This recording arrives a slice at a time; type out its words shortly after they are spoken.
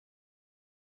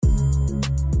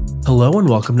Hello and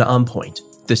welcome to On Point.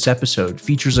 This episode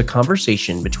features a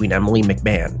conversation between Emily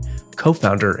McMahan,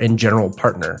 co-founder and general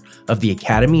partner of the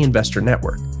Academy Investor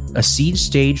Network, a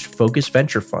seed-stage focused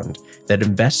venture fund that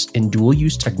invests in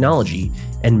dual-use technology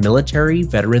and military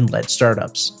veteran-led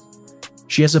startups.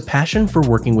 She has a passion for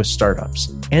working with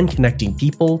startups and connecting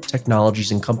people,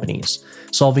 technologies, and companies,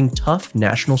 solving tough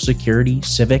national security,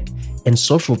 civic, and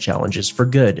social challenges for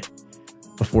good.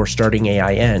 Before starting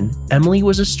AIN, Emily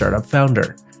was a startup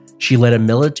founder. She led a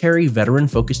military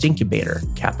veteran-focused incubator,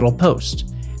 Capital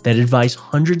Post, that advised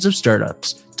hundreds of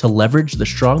startups to leverage the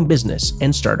strong business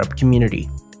and startup community.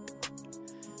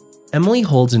 Emily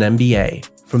holds an MBA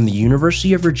from the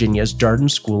University of Virginia's Darden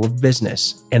School of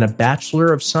Business and a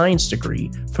Bachelor of Science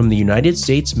degree from the United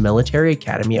States Military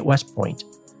Academy at West Point.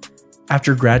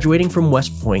 After graduating from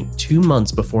West Point 2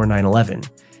 months before 9/11,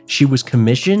 she was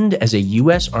commissioned as a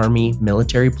U.S. Army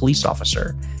military police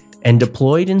officer and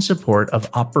deployed in support of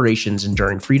Operations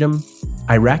Enduring Freedom,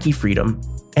 Iraqi Freedom,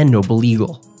 and Noble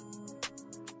Eagle.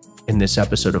 In this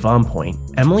episode of On Point,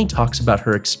 Emily talks about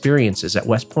her experiences at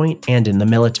West Point and in the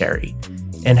military,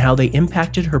 and how they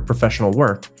impacted her professional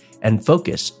work and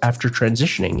focus after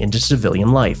transitioning into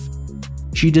civilian life.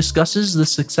 She discusses the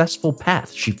successful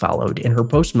path she followed in her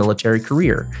post-military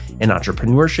career in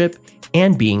entrepreneurship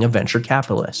and being a venture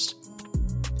capitalist.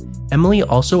 Emily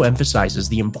also emphasizes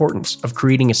the importance of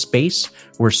creating a space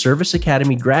where Service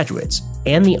Academy graduates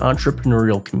and the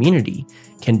entrepreneurial community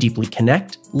can deeply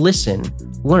connect, listen,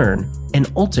 learn,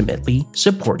 and ultimately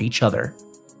support each other.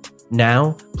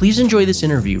 Now, please enjoy this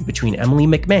interview between Emily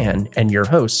McMahan and your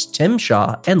hosts Tim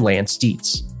Shaw and Lance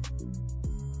Dietz.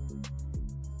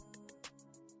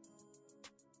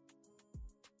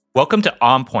 Welcome to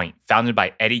On Point, founded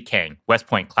by Eddie Kang, West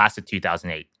Point class of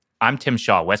 2008. I'm Tim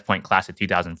Shaw, West Point class of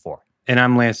 2004. And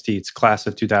I'm Lance Dietz, class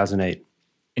of 2008.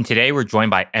 And today we're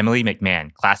joined by Emily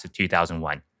McMahan, class of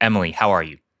 2001. Emily, how are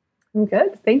you? I'm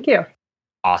good. Thank you.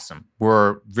 Awesome.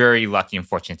 We're very lucky and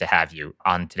fortunate to have you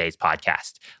on today's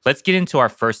podcast. Let's get into our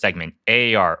first segment,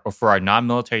 AAR, or for our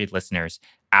non-military listeners,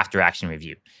 After Action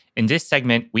Review. In this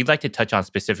segment, we'd like to touch on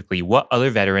specifically what other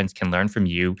veterans can learn from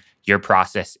you, your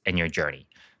process, and your journey.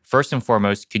 First and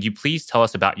foremost, could you please tell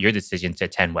us about your decision to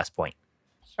attend West Point?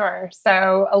 Sure.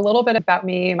 So a little bit about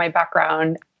me, my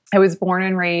background. I was born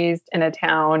and raised in a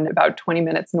town about 20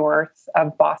 minutes north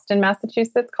of Boston,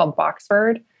 Massachusetts, called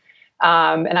Boxford.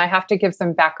 And I have to give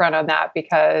some background on that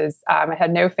because I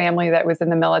had no family that was in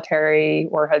the military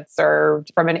or had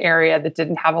served from an area that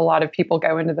didn't have a lot of people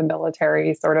go into the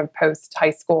military sort of post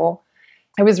high school.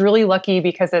 I was really lucky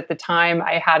because at the time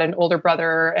I had an older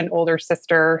brother and older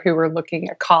sister who were looking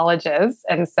at colleges.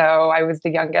 And so I was the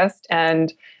youngest,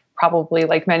 and probably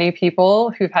like many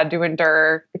people who've had to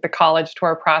endure the college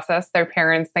tour process, their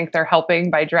parents think they're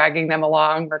helping by dragging them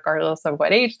along regardless of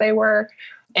what age they were.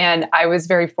 And I was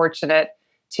very fortunate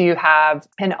to have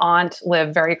an aunt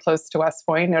live very close to West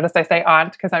Point. Notice I say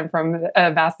aunt because I'm from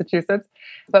Massachusetts.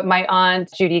 But my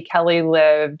aunt, Judy Kelly,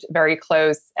 lived very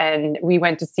close. And we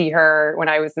went to see her when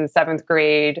I was in 7th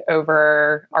grade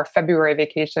over our February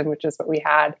vacation, which is what we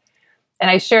had. And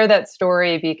I share that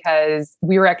story because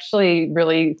we were actually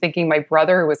really thinking my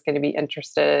brother was going to be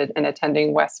interested in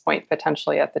attending West Point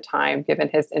potentially at the time, given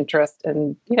his interest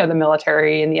in, the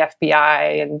military and the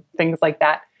FBI and things like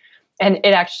that. And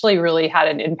it actually really had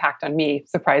an impact on me,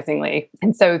 surprisingly.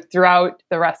 And so throughout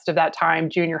the rest of that time,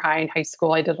 junior high and high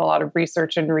school, I did a lot of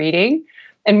research and reading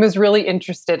and was really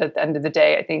interested at the end of the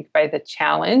day, I think, by the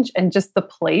challenge and just the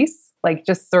place, like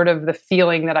just sort of the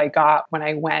feeling that I got when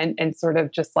I went and sort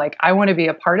of just like, I want to be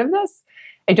a part of this.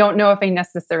 I don't know if I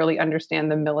necessarily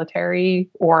understand the military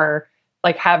or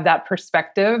like have that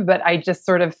perspective, but I just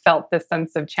sort of felt this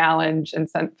sense of challenge and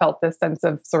felt this sense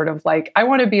of sort of like, I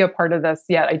want to be a part of this,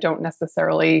 yet I don't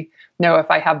necessarily know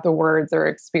if I have the words or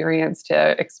experience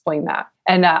to explain that.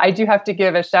 And I do have to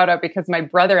give a shout out because my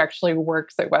brother actually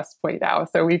works at West Point now.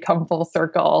 So we come full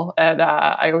circle, and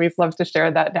I always love to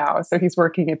share that now. So he's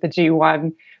working at the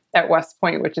G1 at West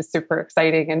Point, which is super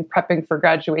exciting, and prepping for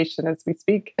graduation as we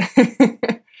speak.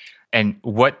 And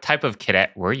what type of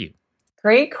cadet were you?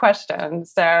 Great question.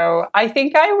 So I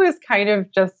think I was kind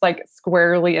of just like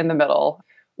squarely in the middle.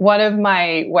 One of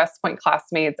my West Point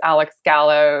classmates, Alex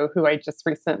Gallo, who I just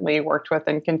recently worked with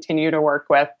and continue to work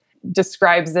with,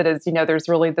 describes it as, there's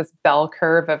really this bell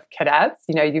curve of cadets.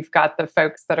 You've got the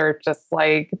folks that are just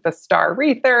like the star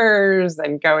wreathers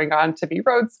and going on to be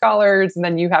Rhodes Scholars. And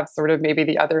then you have sort of maybe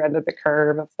the other end of the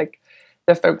curve of like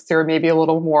the folks who are maybe a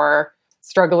little more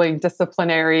struggling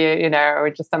disciplinary,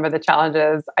 just some of the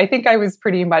challenges. I think I was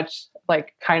pretty much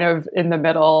like kind of in the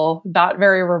middle, not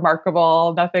very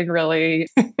remarkable, nothing really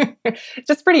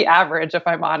Just pretty average, if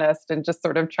I'm honest, and just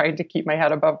sort of trying to keep my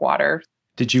head above water.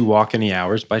 Did you walk any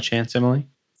hours by chance, Emily?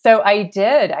 So I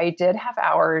did. I did have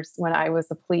hours when I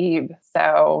was a plebe.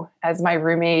 So as my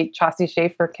roommate Chauncey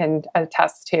Schaefer can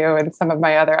attest to, and some of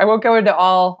my other, I won't go into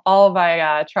all of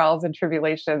my trials and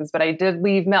tribulations, but I did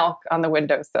leave milk on the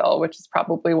windowsill, which is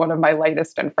probably one of my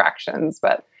lightest infractions.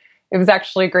 But it was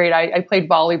actually great. I played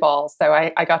volleyball, so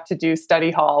I got to do study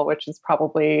hall, which is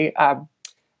probably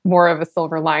more of a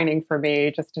silver lining for me,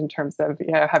 just in terms of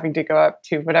having to go up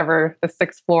to whatever the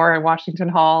 6th floor in Washington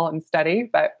Hall and study.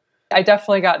 But I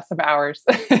definitely got some hours.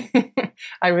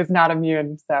 I was not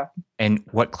immune. So. And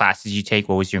what class did you take?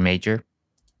 What was your major?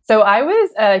 So I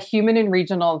was a human and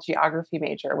regional geography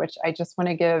major, which I just want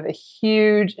to give a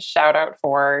huge shout out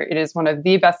for. It is one of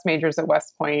the best majors at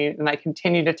West Point, and I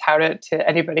continue to tout it to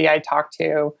anybody I talk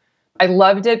to. I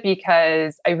loved it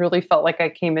because I really felt like I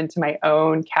came into my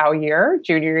own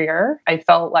junior year. I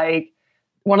felt like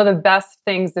one of the best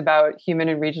things about human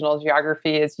and regional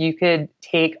geography is you could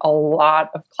take a lot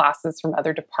of classes from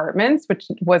other departments, which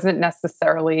wasn't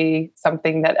necessarily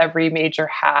something that every major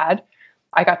had.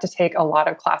 I got to take a lot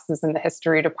of classes in the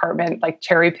history department, like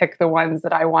cherry pick the ones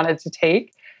that I wanted to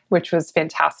take, which was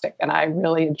fantastic. And I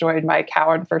really enjoyed my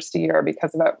Cowan first year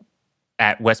because of it.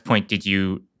 At West Point, did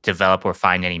you develop or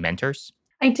find any mentors?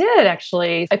 I did,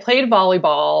 actually. I played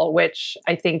volleyball, which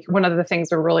I think one of the things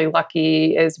we're really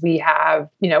lucky is we have,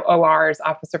 ORs,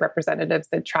 officer representatives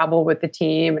that travel with the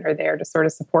team and are there to sort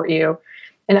of support you.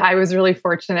 And I was really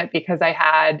fortunate because I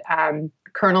had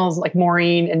colonels like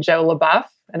Maureen and Joe LaBeouf.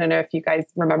 I don't know if you guys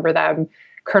remember them.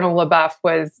 Colonel LaBeouf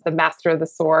was the master of the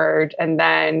sword, and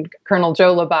then Colonel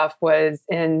Joe LaBeouf was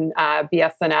in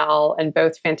BSNL, and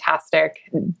both fantastic.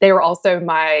 They were also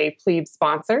my plebe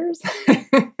sponsors.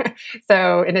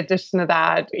 So in addition to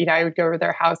that, I would go over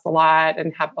their house a lot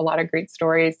and have a lot of great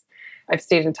stories. I've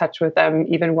stayed in touch with them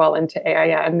even well into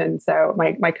AIN, and so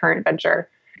my current venture.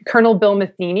 Colonel Bill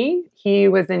Matheny, he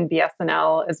was in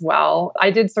BSNL as well. I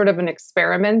did sort of an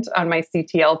experiment on my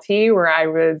CTLT where I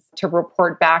was to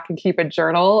report back and keep a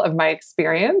journal of my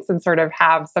experience and sort of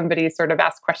have somebody sort of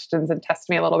ask questions and test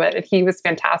me a little bit. And he was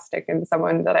fantastic and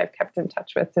someone that I've kept in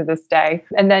touch with to this day.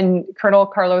 And then Colonel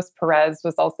Carlos Perez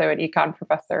was also an econ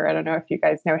professor. I don't know if you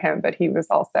guys know him, but he was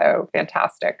also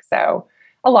fantastic. So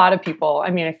a lot of people.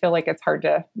 I mean, I feel like it's hard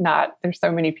to not, there's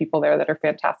so many people there that are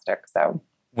fantastic. So.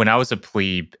 When I was a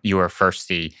plebe, you were first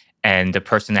C, and the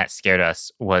person that scared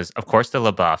us was, of course, the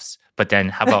LaBeoufs, but then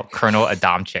how about Colonel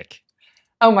Adamczyk?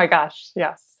 Oh my gosh,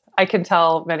 yes. I can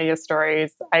tell many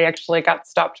stories. I actually got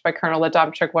stopped by Colonel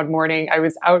Adamczyk one morning. I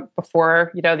was out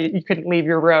before, you couldn't leave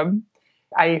your room.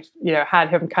 I, had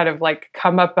him kind of like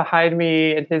come up behind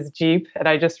me in his Jeep. And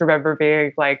I just remember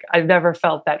being like, I've never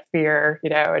felt that fear,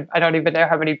 and I don't even know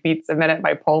how many beats a minute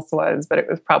my pulse was, but it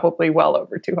was probably well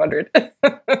over 200.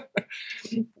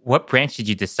 What branch did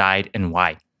you decide and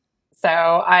why? So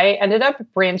I ended up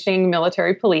branching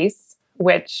military police,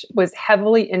 which was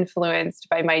heavily influenced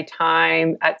by my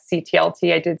time at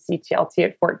CTLT. I did CTLT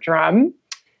at Fort Drum.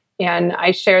 And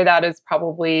I share that as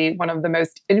probably one of the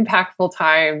most impactful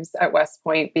times at West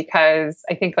Point because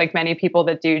I think like many people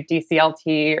that do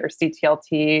DCLT or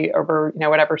CTLT over,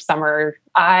 whatever summer,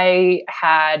 I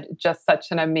had just such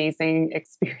an amazing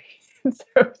experience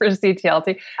for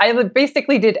CTLT. I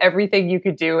basically did everything you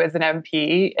could do as an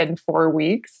MP in 4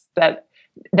 weeks that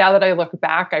now that I look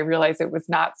back, I realize it was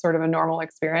not sort of a normal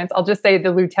experience. I'll just say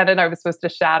the lieutenant I was supposed to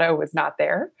shadow was not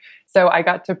there. So I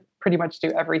got to pretty much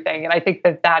do everything. And I think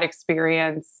that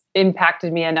experience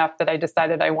impacted me enough that I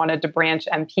decided I wanted to branch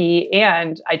MP.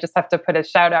 And I just have to put a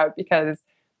shout out because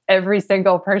every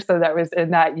single person that was in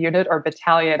that unit or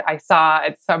battalion, I saw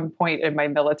at some point in my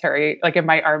military, like in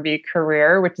my Army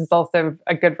career, which is also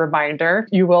a good reminder.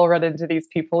 You will run into these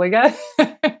people again.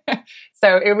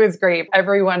 So it was great.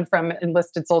 Everyone from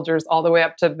enlisted soldiers all the way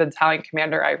up to battalion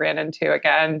commander I ran into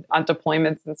again on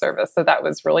deployments and service. So that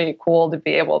was really cool to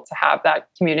be able to have that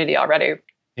community already.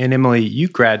 And Emily, you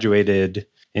graduated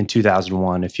in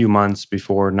 2001, a few months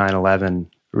before 9/11.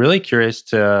 Really curious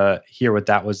to hear what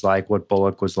that was like, what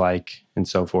Bullock was like, and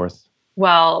so forth.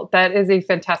 Well, that is a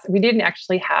fantastic... We didn't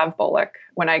actually have Bullock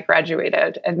when I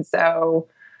graduated. And so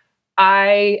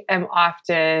I am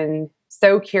often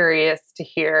so curious to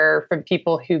hear from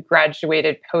people who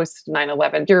graduated post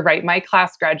 9/11. You're right. My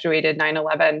class graduated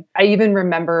 9/11. I even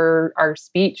remember our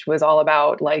speech was all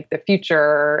about like the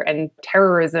future and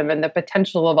terrorism and the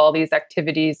potential of all these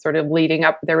activities sort of leading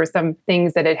up. There were some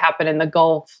things that had happened in the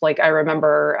Gulf. Like I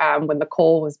remember when the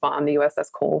Cole was bombed, the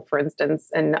USS Cole, for instance,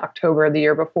 in October of the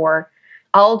year before.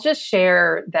 I'll just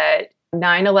share that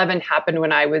 9/11 happened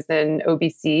when I was in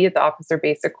OBC at the Officer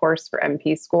Basic course for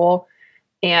MP school.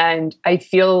 And I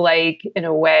feel like, in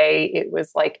a way, it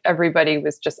was like everybody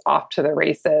was just off to the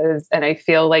races. And I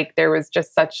feel like there was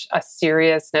just such a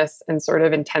seriousness and sort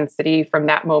of intensity from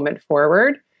that moment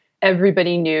forward.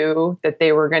 Everybody knew that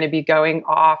they were going to be going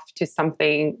off to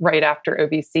something right after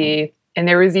OBC. And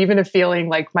there was even a feeling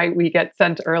like, might we get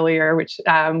sent earlier, which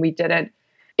we didn't.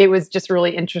 It was just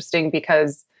really interesting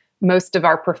because most of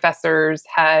our professors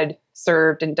had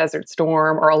served in Desert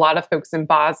Storm, or a lot of folks in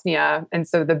Bosnia. And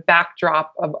so the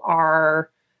backdrop of our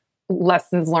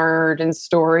lessons learned and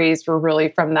stories were really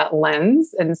from that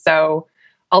lens. And so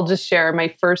I'll just share my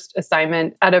first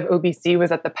assignment out of OBC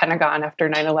was at the Pentagon after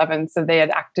 9/11. So they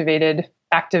had activated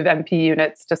active MP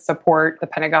units to support the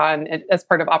Pentagon as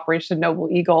part of Operation Noble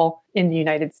Eagle in the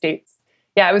United States.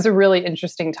 Yeah, it was a really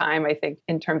interesting time, I think,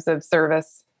 in terms of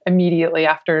service immediately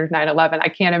after 9/11. I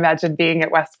can't imagine being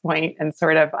at West Point and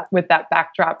sort of with that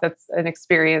backdrop. That's an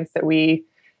experience that we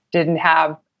didn't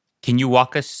have. Can you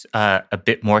walk us a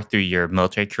bit more through your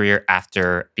military career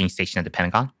after being stationed at the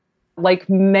Pentagon? Like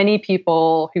many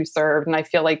people who served, and I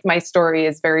feel like my story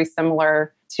is very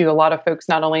similar to a lot of folks,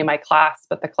 not only in my class,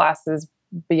 but the classes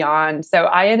beyond. So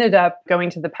I ended up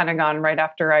going to the Pentagon right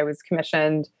after I was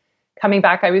commissioned. Coming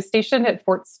back, I was stationed at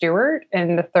Fort Stewart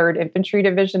in the 3rd Infantry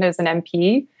Division as an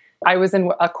MP. I was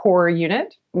in a core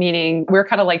unit, meaning we're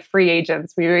kind of like free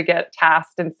agents. We would get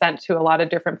tasked and sent to a lot of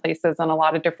different places on a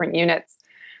lot of different units.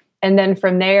 And then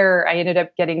from there, I ended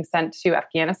up getting sent to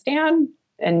Afghanistan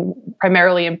and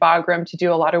primarily in Bagram to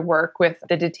do a lot of work with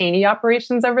the detainee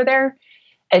operations over there.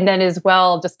 And then as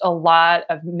well, just a lot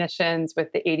of missions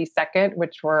with the 82nd,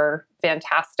 which were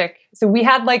fantastic. So we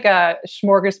had like a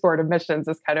smorgasbord of missions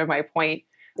is kind of my point.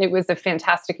 It was a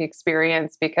fantastic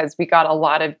experience because we got a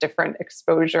lot of different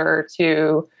exposure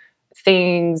to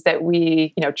things that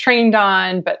we, trained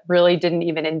on, but really didn't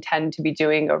even intend to be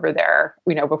doing over there,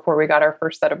 before we got our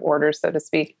first set of orders, so to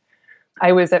speak.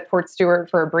 I was at Fort Stewart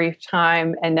for a brief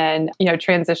time and then,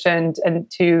 transitioned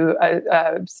into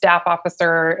a staff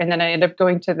officer. And then I ended up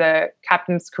going to the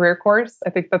captain's career course. I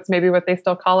think that's maybe what they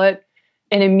still call it.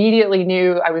 And immediately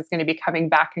knew I was going to be coming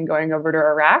back and going over to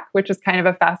Iraq, which is kind of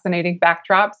a fascinating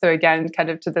backdrop. So again, kind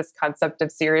of to this concept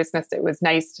of seriousness, it was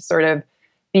nice to sort of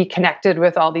be connected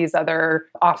with all these other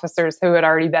officers who had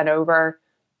already been over.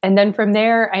 And then from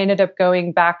there, I ended up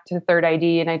going back to 3rd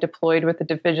ID and I deployed with the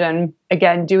division,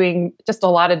 again, doing just a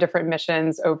lot of different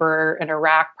missions over in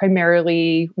Iraq,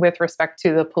 primarily with respect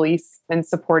to the police and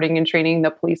supporting and training the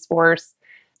police force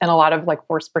and a lot of like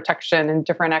force protection and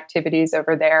different activities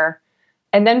over there.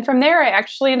 And then from there, I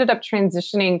actually ended up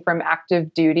transitioning from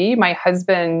active duty. My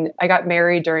husband, I got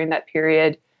married during that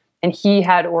period and he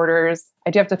had orders.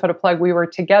 I do have to put a plug. We were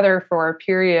together for a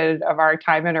period of our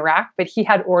time in Iraq, but he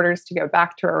had orders to go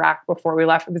back to Iraq before we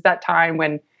left. It was that time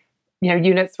when,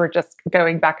 units were just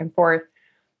going back and forth.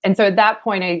 And so at that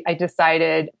point, I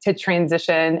decided to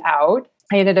transition out.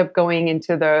 I ended up going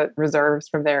into the reserves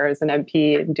from there as an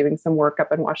MP and doing some work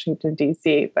up in Washington,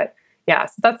 D.C. But yeah,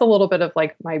 so that's a little bit of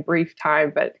like my brief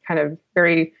time, but kind of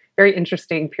very, very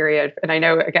interesting period. And I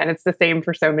know, again, it's the same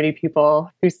for so many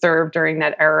people who served during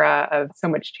that era of so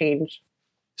much change.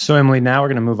 So, Emily, now we're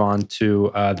going to move on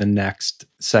to the next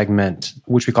segment,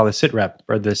 which we call the SITREP,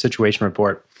 or the Situation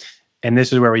Report. And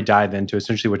this is where we dive into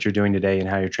essentially what you're doing today and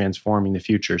how you're transforming the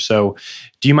future. So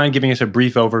do you mind giving us a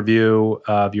brief overview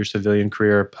of your civilian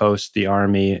career post the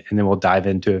Army, and then we'll dive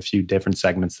into a few different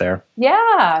segments there?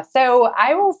 Yeah. So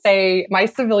I will say my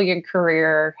civilian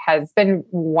career has been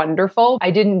wonderful.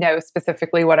 I didn't know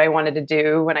specifically what I wanted to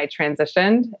do when I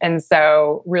transitioned. And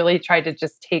so really tried to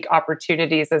just take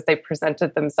opportunities as they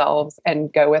presented themselves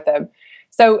and go with them.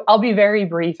 So I'll be very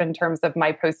brief in terms of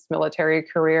my post-military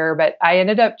career, but I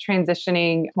ended up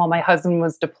transitioning while my husband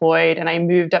was deployed, and I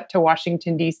moved up to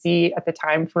Washington, D.C. at the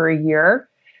time for a year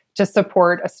to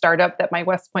support a startup that my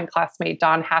West Point classmate,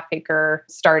 Don Halfacre,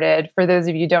 started. For those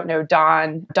of you who don't know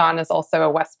Don is also a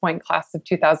West Point class of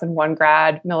 2001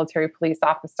 grad, military police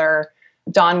officer.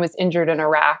 Don was injured in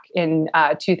Iraq in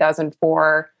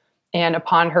 2004. And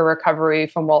upon her recovery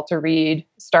from Walter Reed,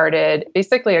 started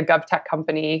basically a GovTech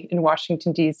company in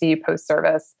Washington, D.C.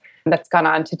 post-service that's gone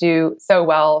on to do so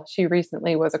well. She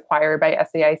recently was acquired by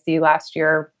SAIC last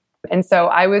year. And so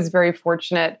I was very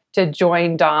fortunate to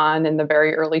join Dawn in the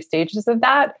very early stages of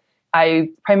that. I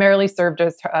primarily served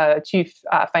as chief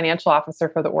financial officer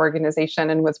for the organization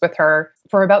and was with her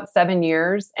for about 7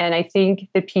 years. And I think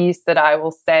the piece that I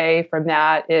will say from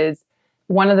that is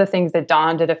one of the things that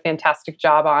Dawn did a fantastic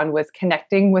job on was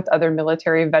connecting with other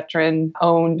military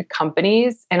veteran-owned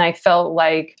companies. And I felt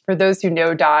like, for those who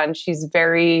know Dawn, she's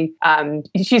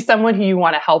she's someone who you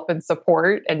want to help and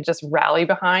support and just rally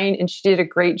behind. And she did a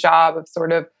great job of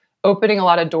sort of opening a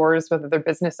lot of doors with other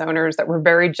business owners that were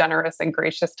very generous and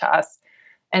gracious to us.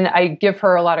 And I give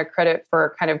her a lot of credit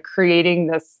for kind of creating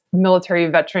this military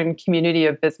veteran community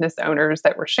of business owners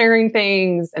that were sharing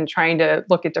things and trying to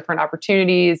look at different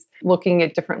opportunities, looking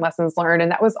at different lessons learned.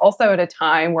 And that was also at a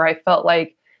time where I felt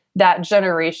like that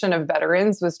generation of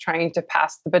veterans was trying to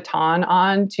pass the baton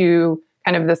on to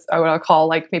kind of this, what I'll call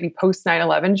like maybe post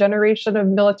 9/11 generation of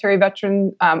military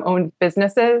veteran owned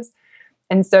businesses.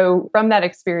 And so from that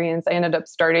experience, I ended up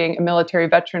starting a military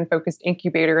veteran-focused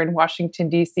incubator in Washington,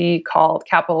 D.C. called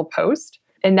Capital Post.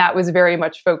 And that was very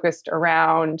much focused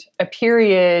around a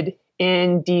period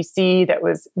in D.C. that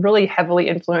was really heavily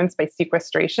influenced by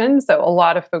sequestration. So a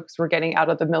lot of folks were getting out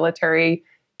of the military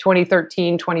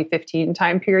 2013, 2015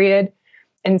 time period.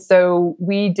 And so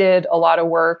we did a lot of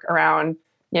work around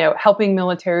helping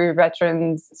military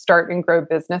veterans start and grow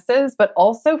businesses, but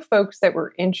also folks that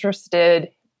were interested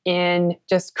in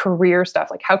just career stuff.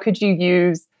 Like, how could you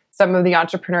use some of the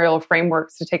entrepreneurial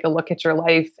frameworks to take a look at your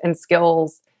life and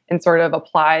skills and sort of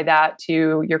apply that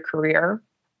to your career?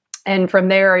 And from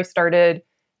there, I started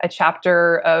a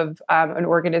chapter of an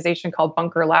organization called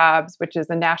Bunker Labs, which is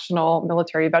a national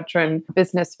military veteran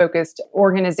business-focused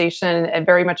organization and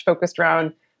very much focused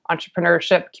around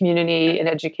entrepreneurship, community, and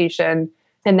education.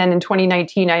 And then in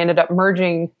 2019, I ended up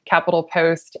merging Capital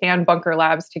Post and Bunker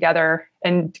Labs together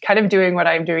and kind of doing what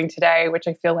I'm doing today, which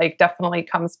I feel like definitely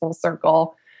comes full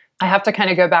circle. I have to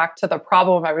kind of go back to the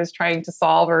problem I was trying to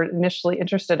solve or initially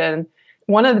interested in.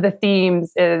 One of the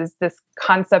themes is this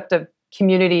concept of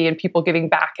community and people giving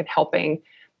back and helping.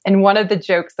 And one of the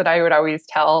jokes that I would always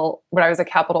tell when I was at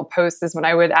Capital Post is when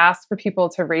I would ask for people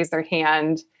to raise their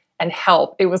hand and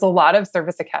help, it was a lot of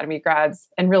Service Academy grads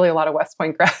and really a lot of West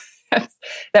Point grads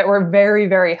that were very,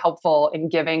 very helpful in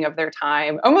giving of their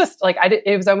time.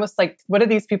 It was almost like, what do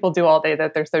these people do all day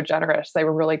that they're so generous? They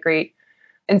were really great.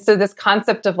 And so this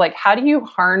concept of like, how do you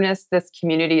harness this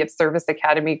community of Service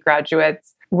Academy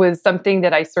graduates was something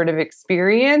that I sort of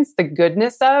experienced the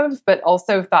goodness of, but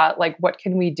also thought like, what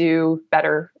can we do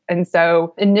better? And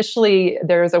so initially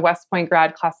there was a West Point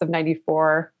grad class of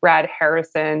 94, Brad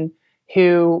Harrison,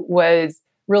 who was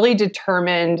really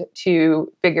determined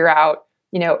to figure out,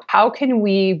 how can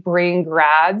we bring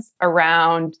grads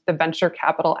around the venture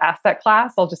capital asset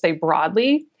class, I'll just say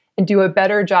broadly, and do a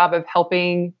better job of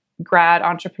helping grad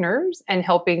entrepreneurs and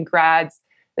helping grads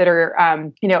that are,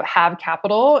 have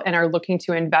capital and are looking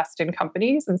to invest in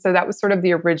companies. And so that was sort of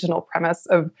the original premise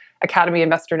of Academy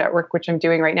Investor Network, which I'm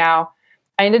doing right now.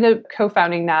 I ended up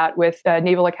co-founding that with a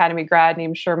Naval Academy grad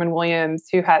named Sherman Williams,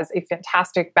 who has a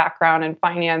fantastic background in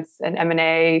finance and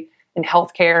M&A and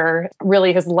healthcare.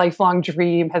 Really, his lifelong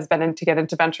dream has been to get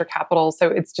into venture capital. So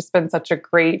it's just been such a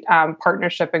great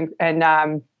partnership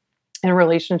and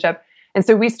relationship. And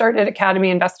so we started Academy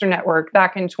Investor Network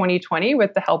back in 2020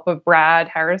 with the help of Brad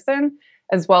Harrison,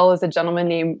 as well as a gentleman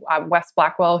named Wes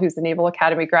Blackwell, who's a Naval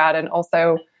Academy grad and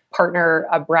also partner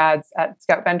of Brad's at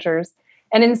Scout Ventures.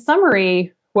 And in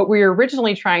summary, what we were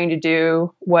originally trying to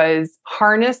do was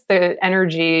harness the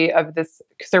energy of this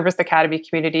Service Academy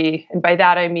community. And by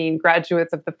that, I mean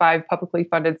graduates of the 5 publicly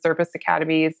funded service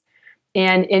academies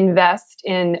and invest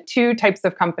in 2 types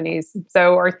of companies.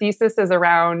 So our thesis is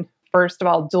around, first of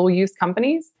all, dual use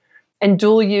companies. And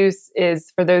dual use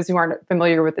is, for those who aren't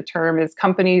familiar with the term, is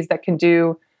companies that can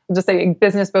do, I'll just say,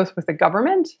 business both with the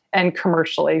government and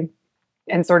commercially,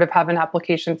 and sort of have an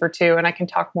application for 2. And I can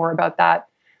talk more about that.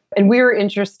 And we were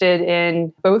interested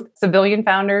in both civilian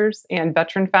founders and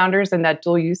veteran founders in that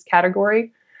dual use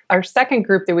category. Our second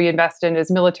group that we invest in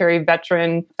is military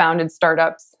veteran founded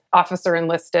startups, officer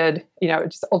enlisted,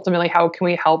 just ultimately how can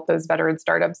we help those veteran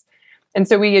startups? And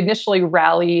so we initially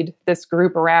rallied this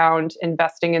group around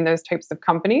investing in those types of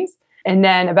companies. And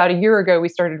then about a year ago, we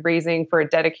started raising for a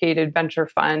dedicated venture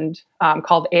fund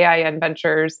called AIN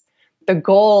Ventures. The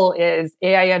goal is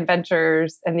AIN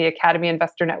Ventures and the Academy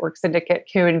Investor Network Syndicate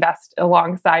to invest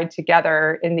alongside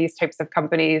together in these types of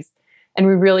companies. And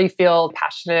we really feel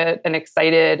passionate and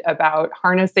excited about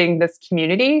harnessing this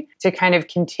community to kind of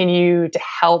continue to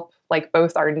help like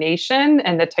both our nation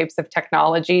and the types of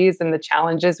technologies and the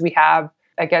challenges we have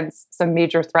against some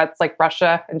major threats like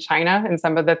Russia and China and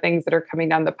some of the things that are coming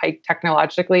down the pike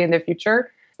technologically in the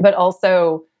future, but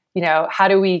also how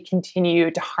do we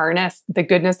continue to harness the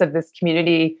goodness of this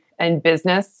community and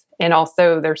business and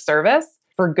also their service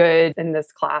for good in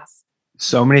this class?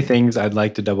 So many things I'd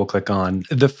like to double click on.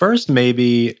 The first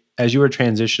maybe, as you were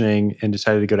transitioning and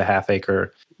decided to go to Half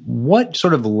Acre, what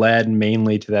sort of led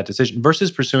mainly to that decision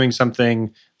versus pursuing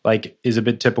something like is a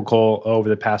bit typical over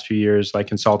the past few years, like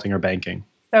consulting or banking?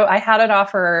 So I had an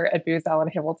offer at Booz Allen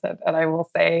Hamilton, and I will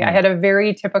say I had a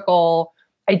very typical,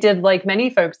 I did like many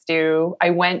folks do.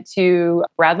 I went to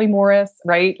Bradley Morris,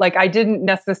 right? Like I didn't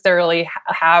necessarily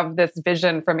have this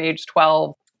vision from age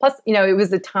 12. Plus, it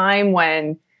was a time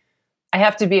when I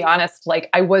have to be honest,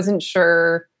 like I wasn't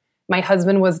sure. My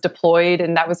husband was deployed,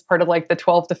 and that was part of like the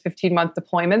 12 to 15 month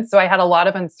deployment. So I had a lot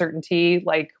of uncertainty,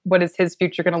 like what is his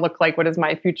future going to look like? What is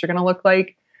my future going to look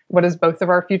like? What is both of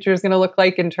our futures going to look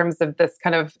like in terms of this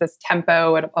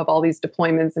tempo of all these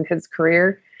deployments in his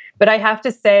career? But I have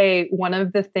to say, one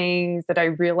of the things that I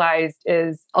realized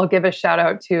is I'll give a shout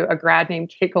out to a grad named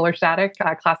Kate Kohler-Static,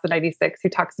 class of 96, who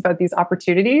talks about these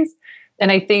opportunities.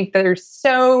 And I think there's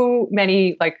so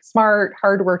many like smart,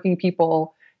 hardworking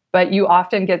people, but you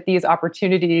often get these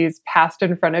opportunities passed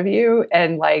in front of you.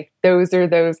 And like, those are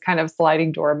those kind of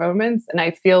sliding door moments. And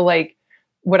I feel like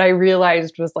what I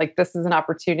realized was like, this is an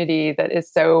opportunity that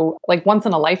is so like once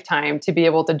in a lifetime to be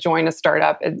able to join a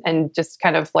startup and just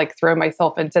kind of like throw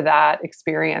myself into that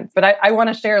experience. But I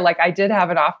want to share, like I did have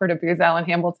an offer to Booz Allen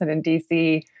Hamilton in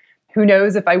DC. Who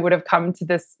knows if I would have come to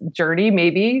this journey,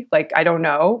 maybe, like, I don't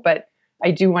know, but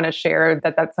I do want to share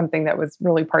that that's something that was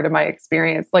really part of my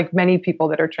experience, like many people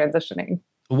that are transitioning.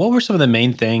 What were some of the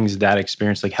main things that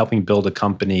experience, like helping build a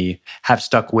company, have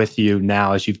stuck with you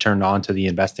now as you've turned on to the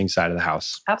investing side of the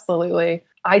house? Absolutely.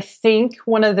 I think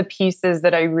one of the pieces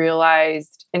that I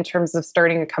realized in terms of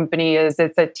starting a company is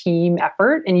it's a team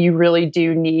effort, and you really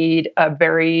do need a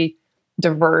very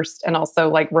diverse and also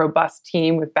like robust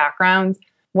team with backgrounds.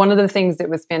 One of the things that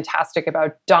was fantastic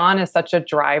about Don is such a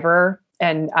driver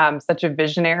and such a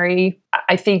visionary.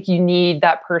 I think you need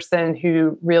that person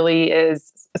who really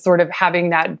is sort of having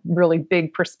that really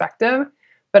big perspective.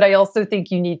 But I also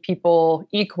think you need people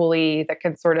equally that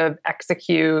can sort of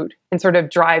execute and sort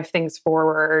of drive things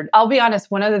forward. I'll be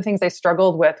honest, one of the things I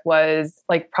struggled with was,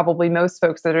 like probably most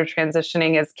folks that are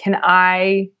transitioning, is can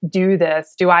I do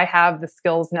this? Do I have the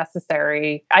skills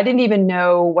necessary? I didn't even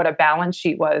know what a balance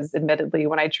sheet was, admittedly,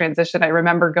 when I transitioned. I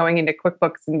remember going into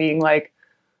QuickBooks and being like,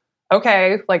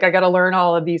 okay, like I got to learn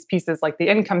all of these pieces, like the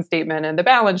income statement and the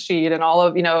balance sheet and all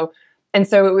of, and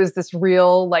so it was this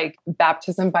real like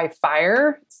baptism by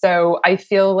fire. So I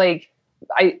feel like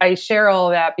I share all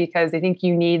of that because I think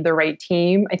you need the right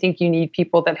team. I think you need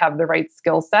people that have the right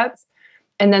skill sets.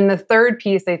 And then the third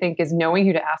piece, I think, is knowing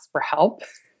who to ask for help.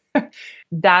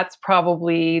 That's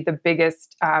probably the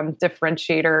biggest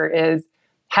differentiator, is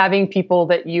having people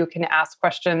that you can ask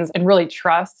questions and really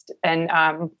trust and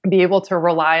be able to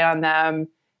rely on them,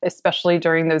 especially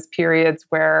during those periods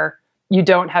where you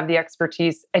don't have the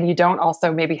expertise and you don't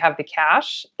also maybe have the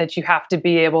cash, that you have to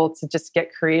be able to just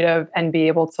get creative and be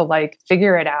able to like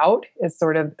figure it out, is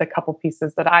sort of the couple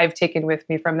pieces that I've taken with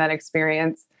me from that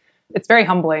experience. It's very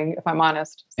humbling, if I'm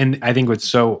honest. And I think what's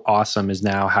so awesome is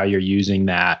now how you're using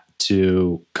that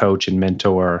to coach and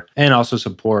mentor and also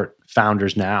support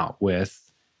founders now with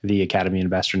the Academy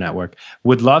Investor Network.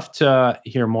 Would love to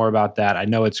hear more about that. I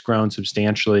know it's grown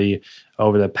substantially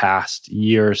over the past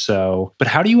year or so, but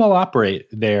how do you all operate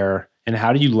there, and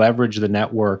how do you leverage the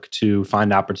network to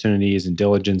find opportunities and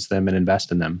diligence them and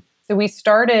invest in them? So we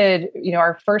started,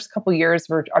 our first couple of years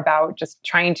were about just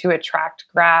trying to attract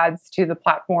grads to the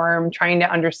platform, trying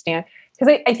to understand.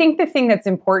 Because I think the thing that's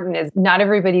important is not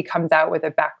everybody comes out with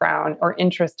a background or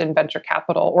interest in venture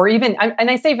capital, or even, and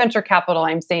I say venture capital,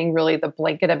 I'm saying really the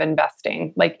blanket of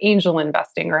investing, like angel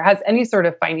investing, or has any sort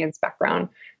of finance background.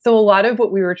 So a lot of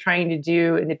what we were trying to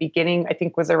do in the beginning, I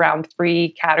think, was around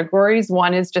 3 categories.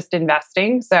 One is just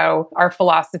investing. So our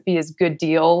philosophy is good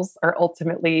deals are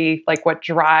ultimately like what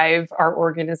drive our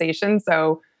organization.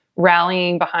 So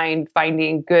rallying behind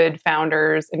finding good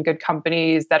founders and good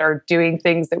companies that are doing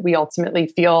things that we ultimately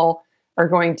feel are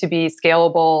going to be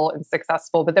scalable and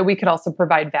successful, but that we could also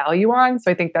provide value on. So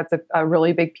I think that's a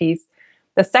really big piece.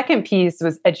 The second piece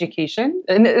was education.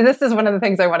 And this is one of the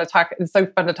things I want to talk, it's so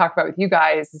fun to talk about with you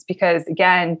guys, is because,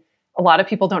 again, a lot of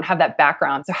people don't have that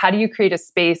background. So how do you create a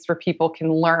space where people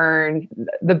can learn?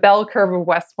 The bell curve of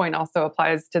West Point also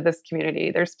applies to this community.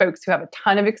 There's folks who have a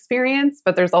ton of experience,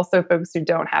 but there's also folks who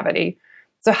don't have any.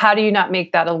 So how do you not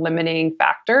make that a limiting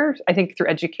factor? I think through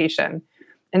education.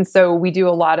 And so we do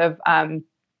a lot of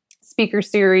speaker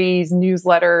series,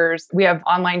 newsletters. We have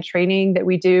online training that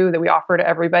we do that we offer to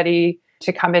everybody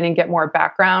to come in and get more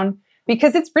background.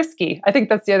 Because it's risky. I think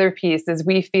that's the other piece, is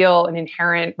we feel an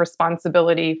inherent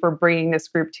responsibility for bringing this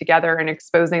group together and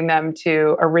exposing them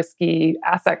to a risky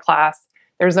asset class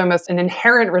there's almost an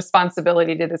inherent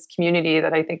responsibility to this community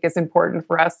that I think is important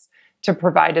for us to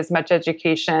provide as much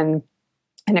education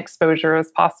and exposure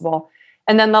as possible.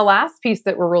 And then the last piece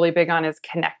that we're really big on is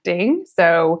connecting.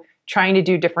 So trying to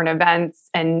do different events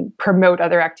and promote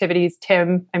other activities.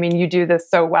 Tim, I mean, you do this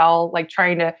so well, like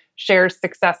trying to share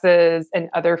successes and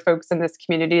other folks in this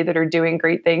community that are doing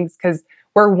great things, because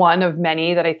we're one of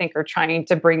many that I think are trying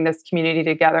to bring this community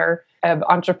together of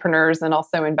entrepreneurs and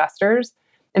also investors.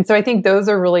 And so I think those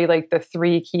are really like the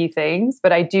three key things.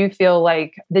 But I do feel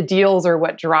like the deals are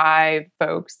what drive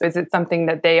folks. Is it something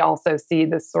that they also see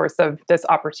this source of this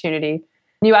opportunity?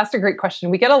 You asked a great question.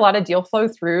 We get a lot of deal flow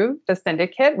through the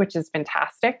syndicate, which is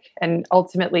fantastic. And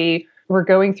ultimately, we're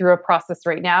going through a process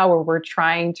right now where we're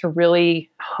trying to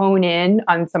really hone in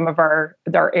on some of our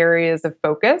areas of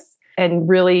focus and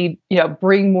really,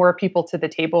 bring more people to the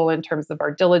table in terms of our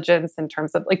diligence, in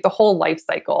terms of like the whole life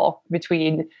cycle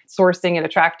between sourcing and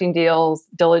attracting deals,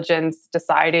 diligence,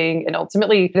 deciding, and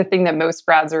ultimately the thing that most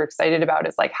grads are excited about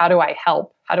is like, how do I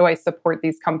help? How do I support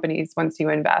these companies once you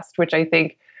invest? Which I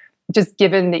think, just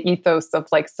given the ethos of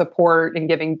like support and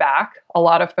giving back, a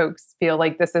lot of folks feel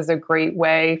like this is a great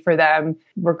way for them,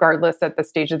 regardless at the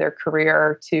stage of their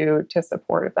career, to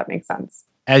support, if that makes sense.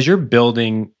 As you're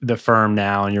building the firm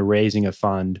now and you're raising a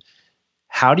fund,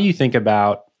 how do you think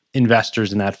about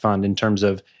investors in that fund in terms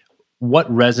of what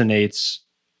resonates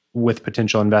with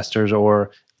potential investors or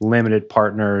limited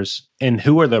partners, and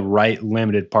who are the right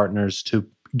limited partners to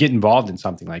get involved in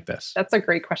something like this? That's a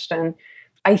great question.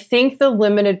 I think the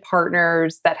limited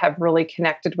partners that have really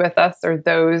connected with us are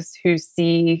those who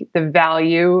see the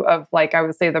value of, like, I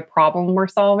would say, the problem we're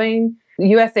solving.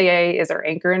 USAA is our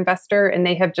anchor investor, and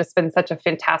they have just been such a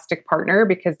fantastic partner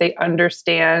because they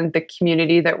understand the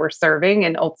community that we're serving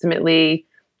and ultimately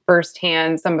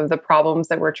firsthand some of the problems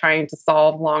that we're trying to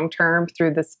solve long-term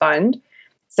through this fund.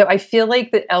 So I feel like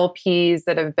the LPs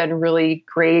that have been really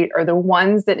great are the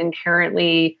ones that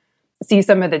inherently see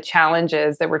some of the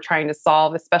challenges that we're trying to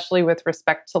solve, especially with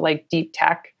respect to like deep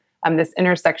tech, this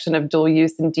intersection of dual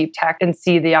use and deep tech, and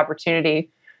see the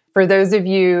opportunity. For those of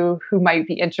you who might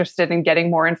be interested in getting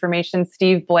more information,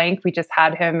 Steve Blank, we just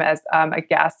had him as a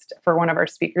guest for one of our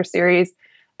speaker series.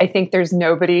 I think there's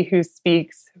nobody who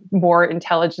speaks more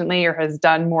intelligently or has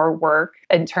done more work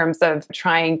in terms of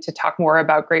trying to talk more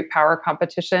about great power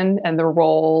competition and the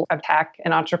role of tech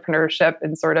and entrepreneurship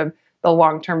and sort of the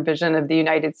long-term vision of the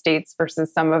United States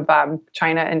versus some of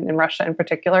China and Russia in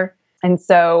particular. And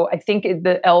so I think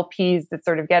the LPs that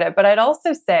sort of get it. But I'd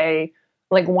also say,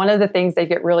 like, one of the things they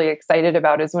get really excited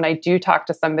about is when I do talk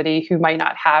to somebody who might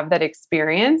not have that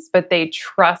experience, but they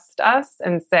trust us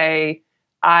and say,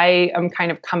 I am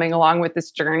kind of coming along with this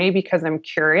journey because I'm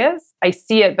curious. I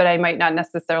see it, but I might not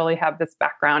necessarily have this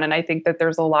background. And I think that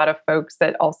there's a lot of folks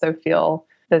that also feel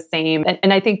the same.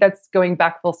 And I think that's going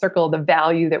back full circle, the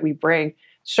value that we bring.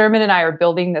 Sherman and I are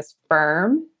building this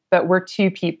firm, but we're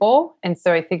two people. And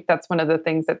so I think that's one of the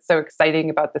things that's so exciting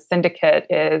about the syndicate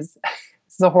is,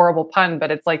 this is a horrible pun,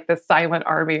 but it's like the silent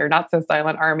army or not so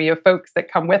silent army of folks that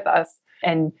come with us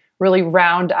and really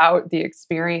round out the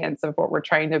experience of what we're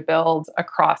trying to build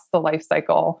across the life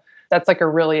cycle. That's like a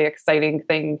really exciting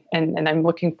thing. And I'm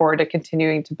looking forward to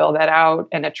continuing to build that out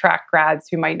and attract grads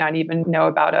who might not even know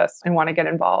about us and want to get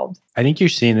involved. I think you're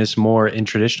seeing this more in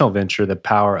traditional venture, the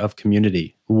power of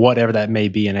community, whatever that may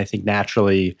be. And I think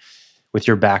naturally, with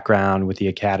your background, with the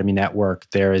Academy Network,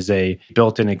 there is a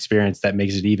built-in experience that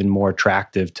makes it even more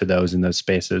attractive to those in those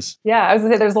spaces. Yeah, I was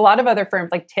going to say, there's a lot of other firms,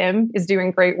 like Tim is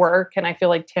doing great work. And I feel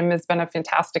like Tim has been a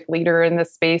fantastic leader in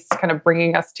this space, kind of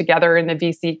bringing us together in the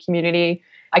VC community.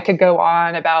 I could go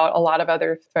on about a lot of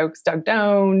other folks, Doug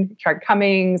Doan, Craig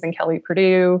Cummings, and Kelly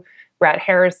Purdue, Brad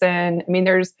Harrison. I mean,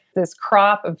 there's this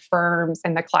crop of firms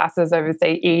in the classes, I would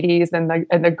say 80s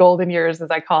and the golden years,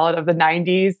 as I call it, of the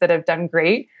 90s that have done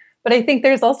great. But I think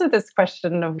there's also this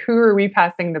question of who are we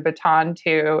passing the baton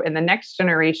to in the next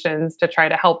generations to try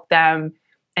to help them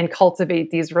and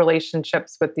cultivate these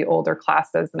relationships with the older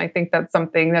classes. And I think that's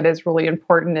something that is really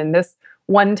important in this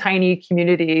one tiny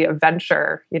community of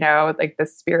venture, like the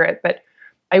spirit. But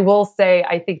I will say,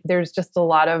 I think there's just a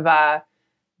lot of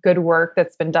good work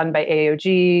that's been done by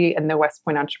AOG and the West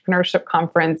Point Entrepreneurship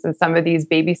Conference and some of these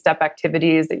baby step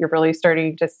activities that you're really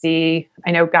starting to see.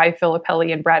 I know Guy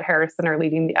Filippelli and Brad Harrison are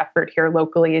leading the effort here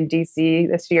locally in DC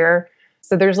this year.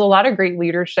 So there's a lot of great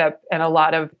leadership and a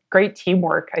lot of great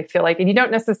teamwork, I feel like. And you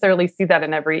don't necessarily see that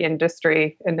in every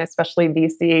industry, and especially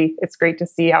VC. It's great to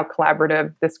see how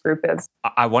collaborative this group is.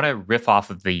 I want to riff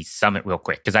off of the summit real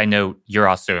quick, because I know you're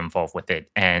also involved with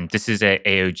it. And this is an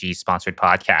AOG-sponsored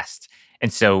podcast.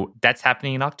 And so that's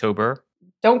happening in October.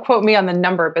 don't quote me on the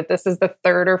number, but this is the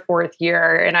third or fourth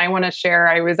year. And I want to share,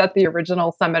 I was at the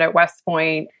original summit at West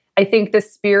Point. I think the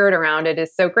spirit around it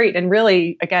is so great. And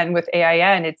really, again, with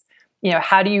AIN, it's,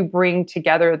 how do you bring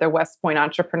together the West Point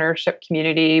entrepreneurship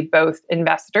community, both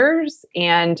investors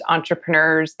and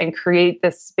entrepreneurs, and create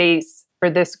this space for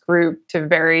this group to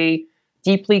very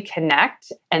deeply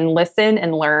connect and listen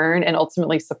and learn and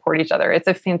ultimately support each other. It's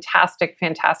a fantastic,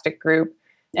 fantastic group.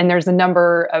 And there's a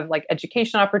number of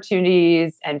education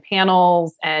opportunities and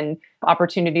panels and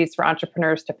opportunities for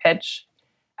entrepreneurs to pitch.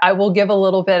 I will give a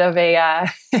little bit of a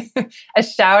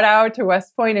shout out to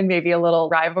West Point and maybe a little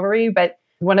rivalry, but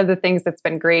one of the things that's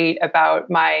been great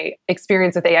about my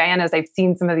experience with AIN is I've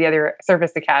seen some of the other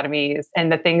service academies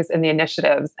and the things and the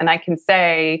initiatives. And I can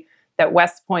say that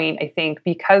West Point, I think,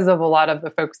 because of a lot of the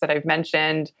folks that I've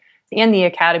mentioned and the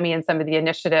academy and some of the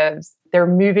initiatives, they're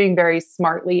moving very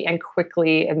smartly and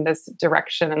quickly in this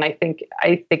direction. And I think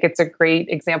it's a great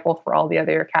example for all the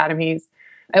other academies.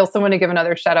 I also want to give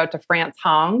another shout out to France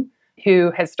Hong,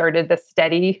 who has started the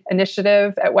Steady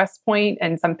initiative at West Point,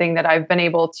 and something that I've been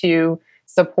able to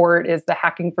support is the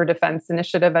Hacking for Defense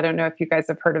initiative. I don't know if you guys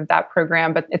have heard of that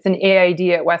program, but it's an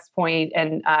AID at West Point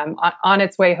and on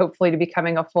its way, hopefully, to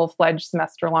becoming a full-fledged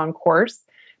semester-long course.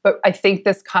 But I think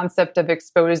this concept of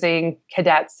exposing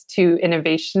cadets to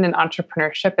innovation and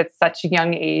entrepreneurship at such a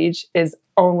young age is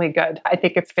only good. I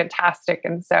think it's fantastic.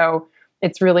 And so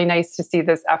it's really nice to see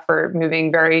this effort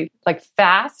moving very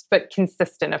fast, but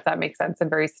consistent, if that makes sense,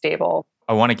 and very stable.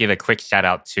 I want to give a quick shout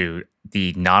out to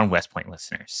the non-West Point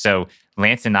listeners. So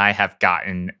Lance and I have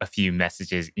gotten a few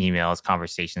messages, emails,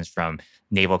 conversations from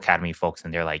Naval Academy folks,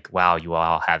 and they're like, wow, you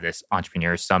all have this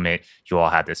Entrepreneur Summit, you all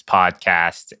have this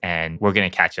podcast, and we're going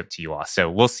to catch up to you all. So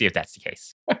we'll see if that's the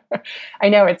case. I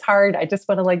know it's hard. I just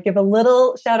want to give a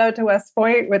little shout out to West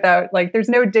Point without there's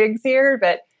no digs here,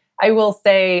 but I will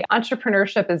say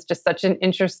entrepreneurship is just such an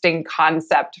interesting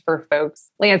concept for folks.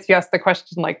 Lance, you asked the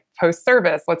question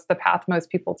post-service, what's the path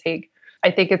most people take? I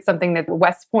think it's something that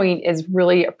West Point is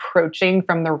really approaching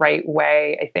from the right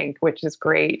way, I think, which is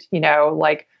great.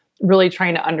 Really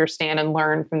trying to understand and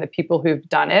learn from the people who've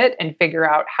done it and figure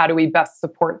out how do we best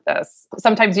support this.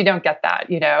 Sometimes you don't get that,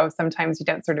 sometimes you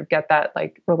don't sort of get that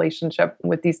relationship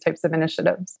with these types of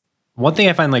initiatives. One thing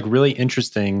I find really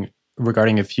interesting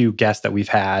regarding a few guests that we've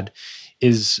had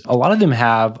is a lot of them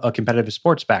have a competitive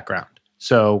sports background.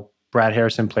 So Brad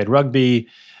Harrison played rugby,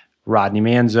 Rodney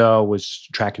Manzo was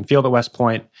track and field at West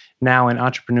Point. Now in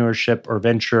entrepreneurship or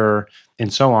venture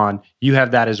and so on, you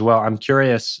have that as well. I'm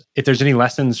curious if there's any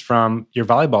lessons from your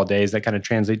volleyball days that kind of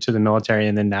translate to the military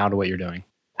and then now to what you're doing.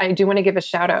 I do want to give a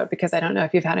shout out because I don't know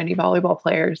if you've had any volleyball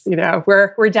players.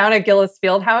 We're down at Gillis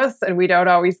Fieldhouse and we don't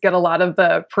always get a lot of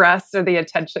the press or the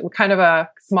attention. We're kind of a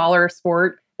smaller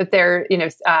sport, but there,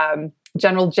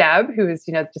 General Jeb, who is,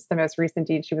 just the most recent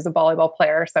dean, she was a volleyball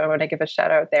player. So I want to give a shout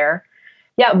out there.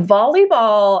 Yeah,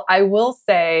 volleyball, I will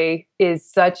say, is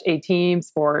such a team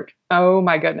sport. Oh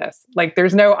my goodness.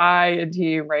 There's no I in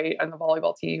team, right, on the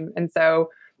volleyball team. And so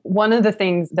one of the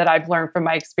things that I've learned from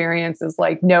my experience is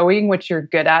knowing what you're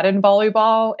good at in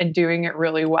volleyball and doing it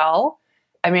really well.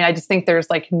 I mean, I just think there's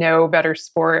no better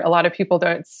sport. A lot of people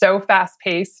don't. It's so fast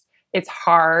paced. It's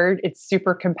hard. It's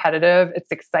super competitive.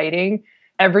 It's exciting.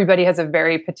 Everybody has a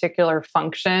very particular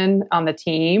function on the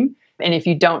team. And if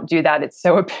you don't do that, it's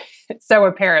so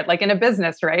apparent, in a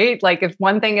business, right? If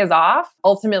one thing is off,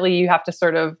 ultimately you have to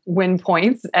sort of win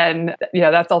points. And,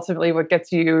 that's ultimately what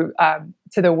gets you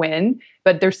to the win.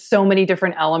 But there's so many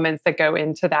different elements that go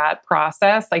into that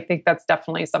process. I think that's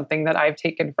definitely something that I've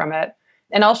taken from it.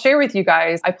 And I'll share with you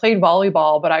guys, I played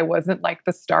volleyball, but I wasn't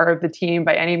the star of the team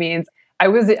by any means. I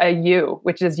was a U,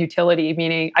 which is utility,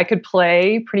 meaning I could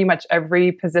play pretty much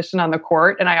every position on the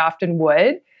court, and I often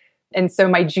would. And so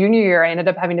my junior year, I ended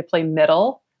up having to play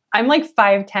middle. I'm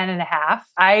 5'10" and a half.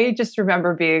 I just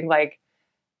remember being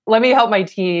let me help my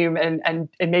team and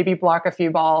maybe block a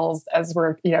few balls as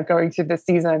we're going through the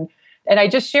season. And I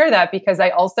just share that because I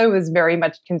also was very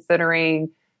much considering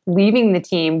leaving the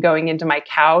team going into my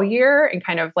cow year and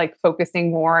kind of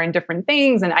focusing more on different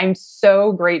things. And I'm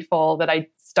so grateful that I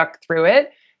stuck through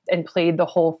it and played the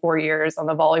whole 4 years on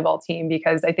the volleyball team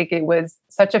because I think it was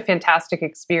such a fantastic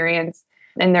experience.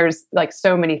 And there's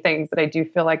so many things that I do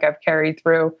feel I've carried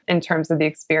through in terms of the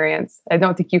experience. I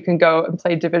don't think you can go and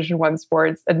play Division I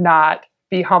sports and not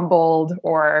be humbled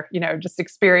or, just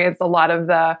experience a lot of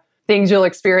the things you'll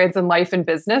experience in life and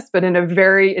business, but in a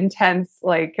very intense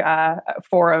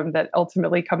forum that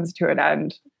ultimately comes to an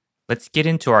end. Let's get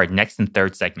into our next and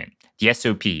third segment, the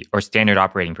SOP, or Standard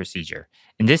Operating Procedure.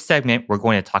 In this segment, we're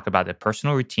going to talk about the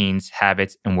personal routines,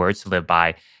 habits, and words to live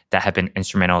by that have been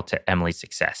instrumental to Emily's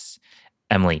success.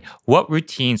 Emily, what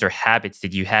routines or habits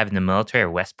did you have in the military or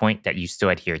West Point that you still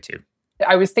adhere to?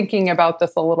 I was thinking about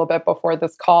this a little bit before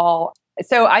this call.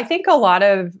 So I think a lot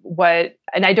of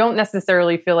and I don't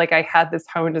necessarily feel like I had this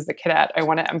honed as a cadet, I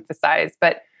want to emphasize,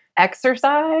 but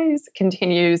exercise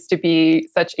continues to be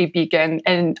such a beacon.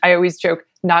 And I always joke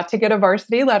not to get a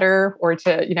varsity letter or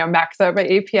to, max out my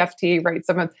APFT, right?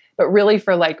 But really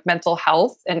for like mental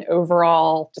health and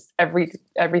overall just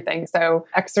everything. So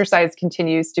exercise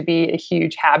continues to be a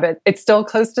huge habit. It's still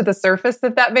close to the surface,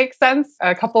 if that makes sense.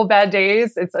 A couple of bad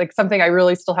days, it's like something I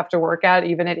really still have to work at,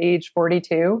 even at age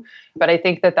 42. But I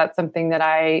think that that's something that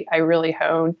I really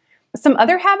hone. Some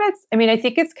other habits, I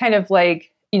think it's kind of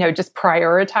like, just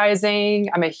prioritizing.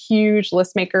 I'm a huge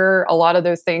list maker. A lot of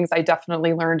those things I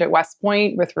definitely learned at West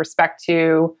Point with respect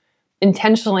to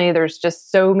intentionally, there's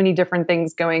just so many different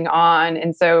things going on.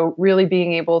 And so really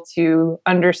being able to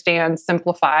understand,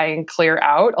 simplify, and clear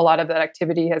out a lot of that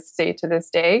activity has stayed to this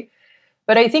day.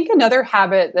 But I think another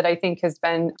habit that I think has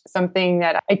been something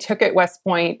that I took at West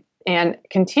Point and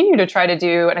continue to try to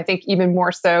do, and I think even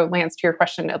more so, Lance, to your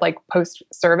question, at like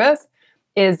post-service,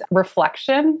 is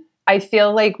reflection. I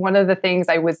feel like one of the things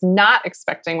I was not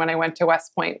expecting when I went to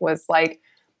West Point was like,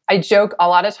 I joke a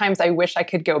lot of times I wish I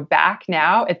could go back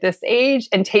now at this age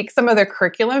and take some of the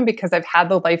curriculum because I've had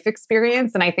the life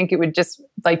experience and I think it would just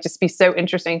be so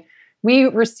interesting. We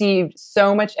received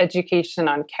so much education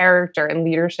on character and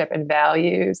leadership and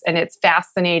values, and it's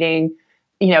fascinating.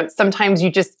 Sometimes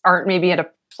you just aren't maybe at a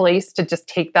place to just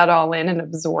take that all in and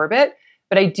absorb it.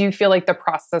 But I do feel like the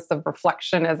process of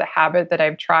reflection is a habit that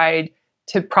I've tried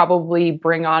to probably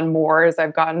bring on more as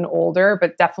I've gotten older,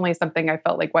 but definitely something I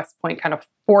felt like West Point kind of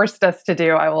forced us to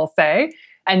do, I will say.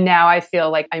 And now I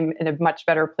feel like I'm in a much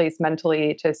better place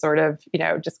mentally to sort of,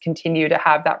 just continue to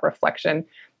have that reflection.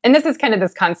 And this is kind of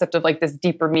this concept of like this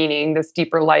deeper meaning, this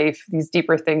deeper life, these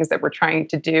deeper things that we're trying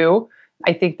to do.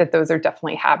 I think that those are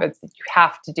definitely habits that you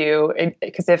have to do,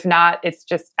 because if not, it's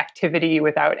just activity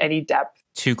without any depth.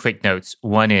 2 quick notes.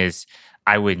 One is,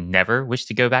 I would never wish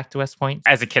to go back to West Point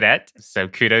as a cadet. So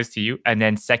kudos to you. And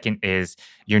then second is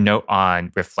your note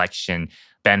on reflection.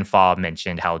 Ben Fall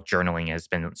mentioned how journaling has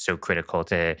been so critical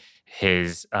to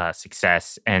his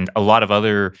success. And a lot of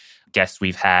other guests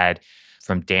we've had,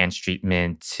 from Dan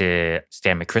Streetman to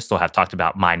Stan McChrystal, have talked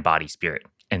about mind, body, spirit.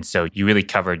 And so you really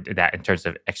covered that in terms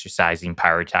of exercising,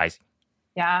 prioritizing.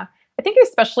 Yeah. I think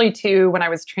especially too, when I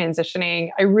was transitioning,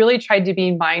 I really tried to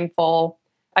be mindful.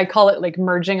 I call it like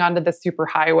merging onto the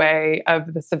superhighway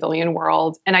of the civilian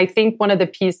world. And I think one of the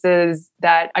pieces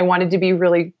that I wanted to be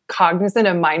really cognizant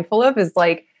and mindful of is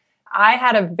like, I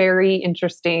had a very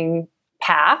interesting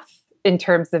path in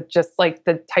terms of just like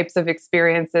the types of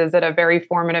experiences at a very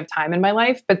formative time in my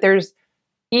life. But there's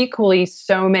equally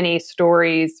so many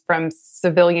stories from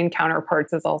civilian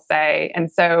counterparts, as I'll say.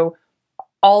 And so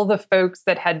all the folks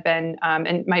that had been,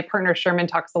 and my partner Sherman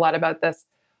talks a lot about this,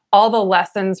 all the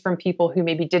lessons from people who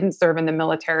maybe didn't serve in the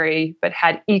military, but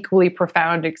had equally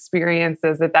profound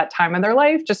experiences at that time in their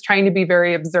life, just trying to be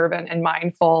very observant and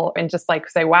mindful and just like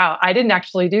say, wow, I didn't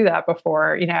actually do that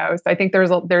before, So I think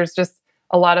there's just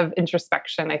a lot of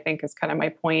introspection, I think, is kind of my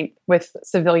point with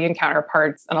civilian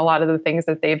counterparts and a lot of the things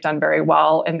that they've done very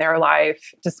well in their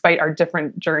life, despite our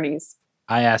different journeys.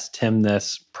 I asked Tim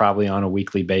this probably on a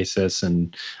weekly basis,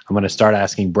 and I'm going to start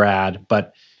asking Brad,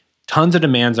 but tons of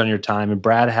demands on your time. And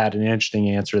Brad had an interesting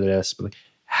answer to this. But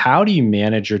how do you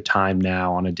manage your time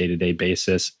now on a day-to-day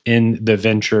basis in the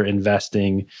venture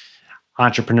investing,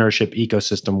 entrepreneurship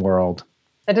ecosystem world?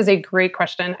 That is a great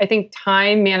question. I think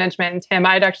time management, and Tim,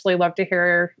 I'd actually love to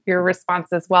hear your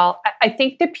response as well. I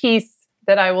think the piece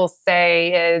that I will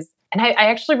say is, and I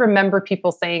actually remember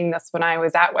people saying this when I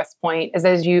was at West Point, is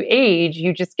as you age,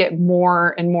 you just get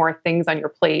more and more things on your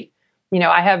plate.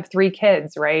 I have 3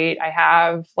 kids, right? I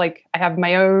have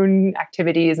my own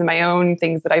activities and my own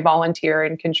things that I volunteer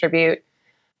and contribute.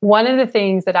 One of the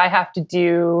things that I have to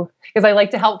do is I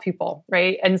like to help people,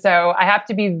 right? And so I have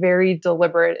to be very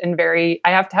deliberate and I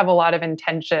have to have a lot of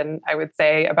intention, I would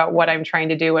say, about what I'm trying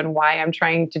to do and why I'm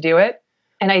trying to do it.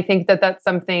 And I think that that's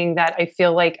something that I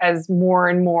feel like as more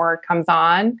and more comes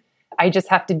on, I just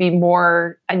have to be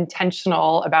more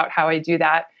intentional about how I do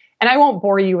that. And I won't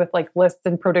bore you with like lists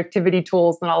and productivity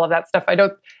tools and all of that stuff. I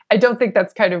don't think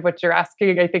that's kind of what you're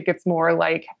asking. I think it's more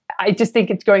like, I just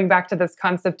think it's going back to this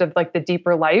concept of like the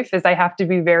deeper life is I have to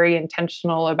be very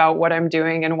intentional about what I'm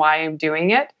doing and why I'm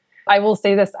doing it. I will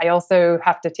say this, I also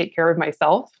have to take care of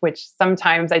myself, which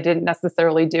sometimes I didn't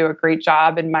necessarily do a great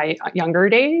job in my younger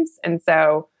days. And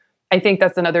so I think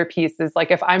that's another piece is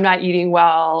like, if I'm not eating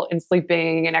well and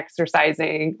sleeping and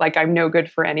exercising, like I'm no good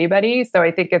for anybody. So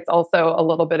I think it's also a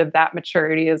little bit of that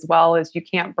maturity as well, as you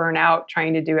can't burn out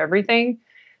trying to do everything.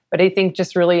 But I think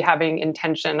just really having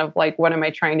intention of like, what am I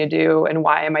trying to do and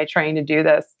why am I trying to do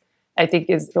this? I think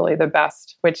is really the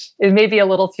best, which is maybe a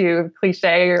little too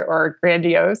cliche or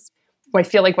grandiose. I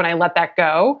feel like when I let that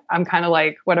go, I'm kind of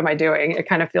like, what am I doing? It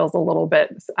kind of feels a little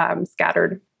bit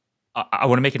scattered. I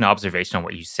want to make an observation on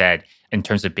what you said in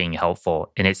terms of being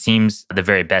helpful. And it seems the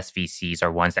very best VCs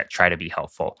are ones that try to be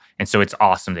helpful. And so it's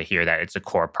awesome to hear that it's a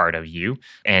core part of you.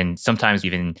 And sometimes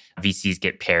even VCs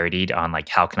get parodied on like,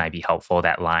 how can I be helpful,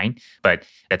 that line. But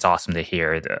that's awesome to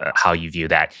hear how you view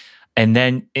that. And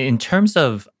then in terms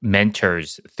of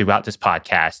mentors throughout this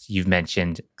podcast, you've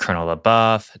mentioned Colonel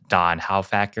LaBeouf, Don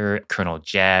Halfacker, Colonel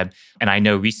Jeb, and I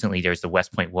know recently there's the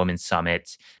West Point Women's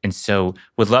Summit. And so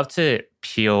would love to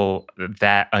peel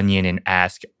that onion and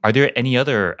ask, are there any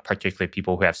other particular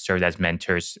people who have served as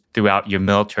mentors throughout your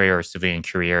military or civilian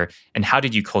career? And how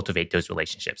did you cultivate those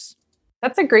relationships?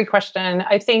 That's a great question.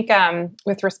 I think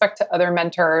with respect to other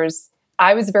mentors,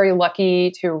 I was very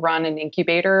lucky to run an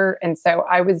incubator. And so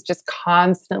I was just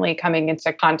constantly coming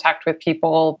into contact with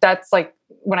people. That's like,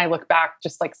 when I look back,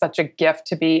 just like such a gift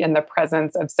to be in the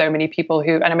presence of so many people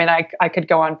who, and I mean, I could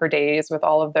go on for days with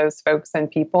all of those folks and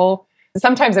people.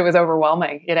 Sometimes it was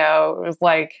overwhelming. It was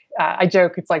like, I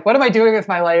joke, it's like, what am I doing with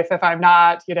my life if I'm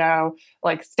not,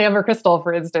 like Stan McChrystal,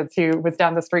 for instance, who was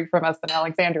down the street from us in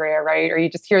Alexandria, right? Or you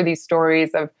just hear these stories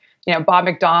of, Bob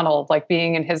McDonald, like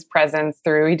being in his presence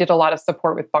he did a lot of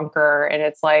support with Bunker. And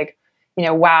it's like,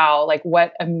 wow, like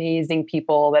what amazing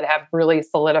people that have really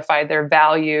solidified their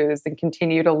values and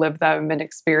continue to live them and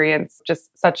experience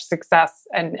just such success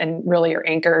and really are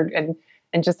anchored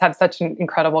and just have such an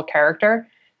incredible character.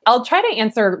 I'll try to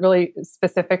answer really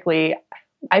specifically.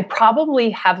 I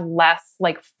probably have less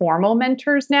like formal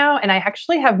mentors now, and I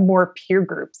actually have more peer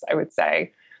groups, I would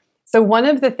say. So one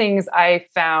of the things I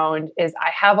found is I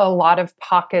have a lot of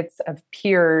pockets of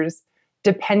peers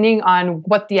depending on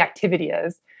what the activity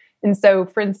is. And so,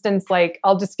 for instance, like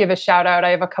I'll just give a shout out. I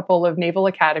have a couple of Naval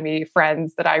Academy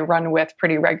friends that I run with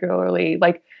pretty regularly.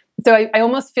 So I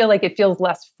almost feel like it feels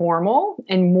less formal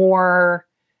and more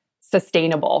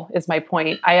sustainable is my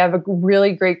point. I have a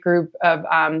really great group of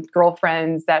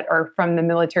girlfriends that are from the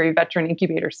military veteran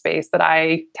incubator space that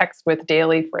I text with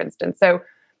daily, for instance. So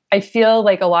I feel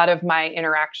like a lot of my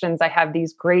interactions, I have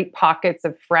these great pockets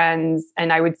of friends,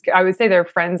 and I would say they're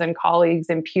friends and colleagues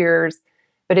and peers,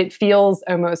 but it feels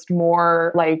almost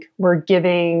more like we're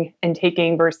giving and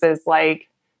taking versus like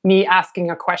me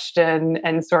asking a question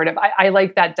and sort of, I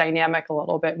like that dynamic a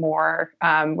little bit more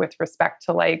with respect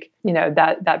to like,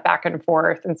 that back and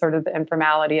forth and sort of the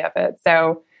informality of it.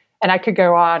 So, and I could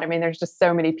go on. I mean, there's just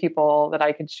so many people that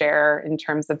I could share in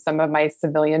terms of some of my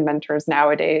civilian mentors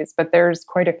nowadays, but there's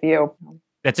quite a few.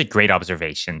 That's a great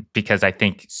observation because I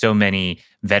think so many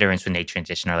veterans when they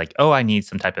transition are like, oh, I need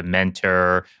some type of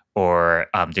mentor or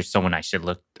there's someone I should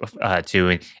look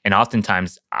to. And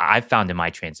oftentimes I've found in my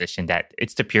transition that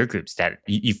it's the peer groups that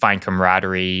you find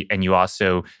camaraderie, and you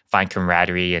also find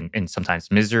camaraderie and sometimes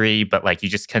misery, but like you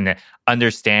just kind of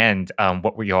understand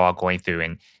what we're all going through,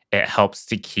 and it helps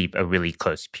to keep a really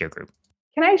close peer group.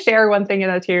 Can I share one thing in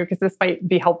that too? Because this might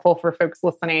be helpful for folks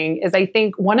listening, is I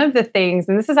think one of the things,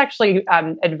 and this is actually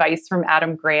advice from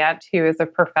Adam Grant, who is a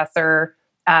professor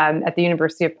at the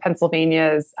University of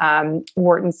Pennsylvania's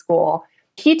Wharton School.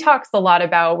 He talks a lot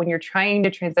about when you're trying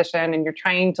to transition and you're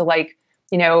trying to like,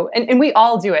 and we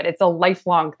all do it. It's a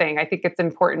lifelong thing. I think it's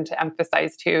important to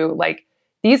emphasize too, like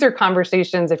these are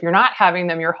conversations, if you're not having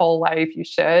them your whole life, you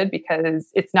should, because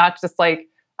it's not just like,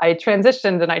 I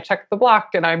transitioned and I checked the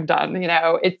block and I'm done.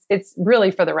 It's really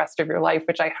for the rest of your life,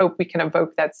 which I hope we can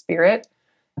evoke that spirit.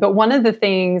 But one of the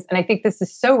things, and I think this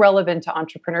is so relevant to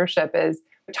entrepreneurship, is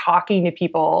talking to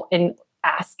people and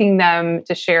asking them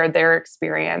to share their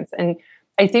experience. And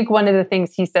I think one of the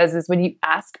things he says is when you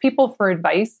ask people for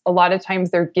advice, a lot of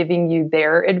times they're giving you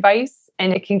their advice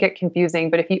and it can get confusing.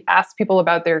 But if you ask people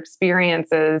about their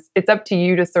experiences, it's up to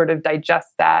you to sort of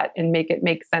digest that and make it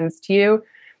make sense to you.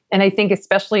 And I think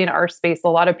especially in our space, a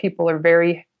lot of people are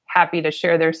very happy to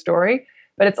share their story,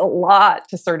 but it's a lot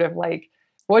to sort of like,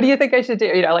 what do you think I should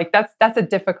do? Like that's a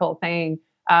difficult thing.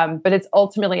 But it's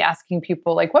ultimately asking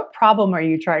people like, what problem are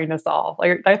you trying to solve?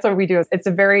 Like that's what we do. It's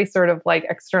a very sort of like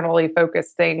externally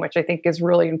focused thing, which I think is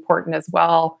really important as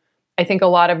well. I think a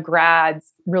lot of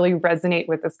grads really resonate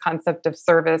with this concept of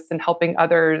service and helping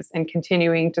others and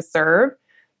continuing to serve.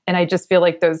 And I just feel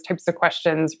like those types of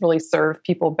questions really serve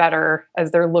people better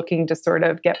as they're looking to sort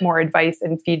of get more advice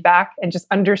and feedback and just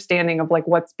understanding of like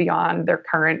what's beyond their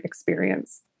current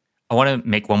experience. I want to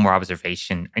make one more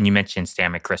observation. And you mentioned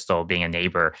Stan McChrystal being a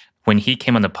neighbor. When he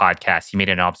came on the podcast, he made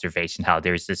an observation how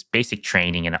there's this basic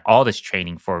training and all this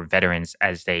training for veterans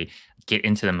as they get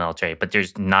into the military, but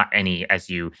there's not any as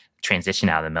you transition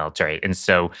out of the military. And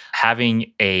so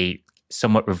having a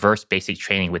somewhat reverse basic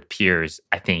training with peers,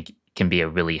 I think, can be a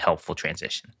really helpful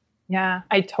transition. Yeah,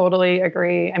 I totally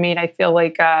agree. I mean, I feel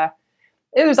like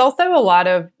there's also a lot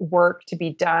of work to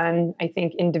be done, I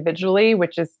think, individually,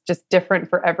 which is just different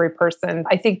for every person.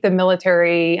 I think the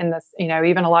military and this,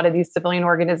 even a lot of these civilian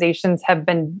organizations have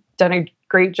done a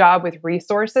great job with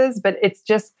resources, but it's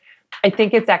just, I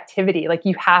think it's activity. Like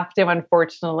you have to,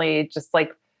 unfortunately, just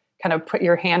like kind of put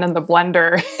your hand in the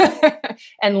blender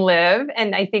and live.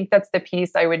 And I think that's the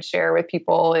piece I would share with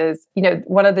people is,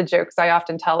 one of the jokes I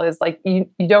often tell is like, you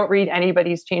don't read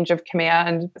anybody's change of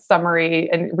command summary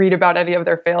and read about any of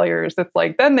their failures. It's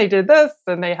like, then they did this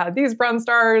and they had these brown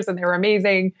stars and they were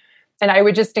amazing. And I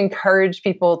would just encourage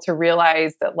people to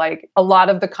realize that like a lot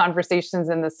of the conversations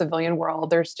in the civilian world,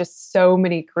 there's just so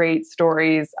many great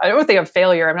stories. I don't want to say of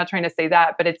failure. I'm not trying to say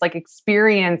that, but it's like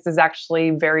experience is actually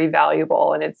very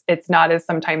valuable. And it's not as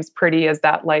sometimes pretty as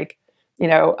that like,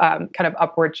 kind of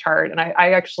upward chart. And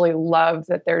I actually love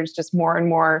that there's just more and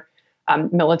more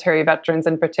military veterans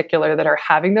in particular that are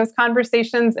having those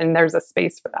conversations and there's a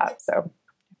space for that. So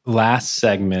last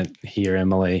segment here,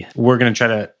 Emily, we're going to try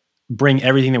to bring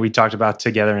everything that we talked about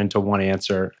together into one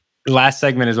answer. The last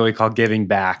segment is what we call giving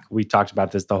back. We talked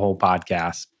about this the whole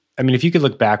podcast. I mean, if you could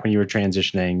look back when you were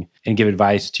transitioning and give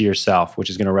advice to yourself, which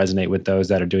is going to resonate with those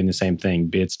that are doing the same thing,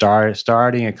 be it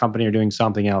starting a company or doing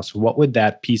something else, what would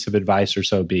that piece of advice or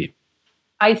so be?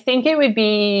 I think it would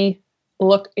be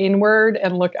look inward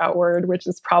and look outward, which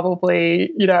is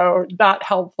probably, not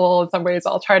helpful in some ways.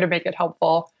 I'll try to make it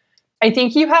helpful. I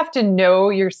think you have to know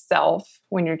yourself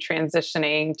when you're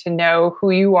transitioning to know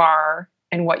who you are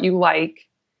and what you like.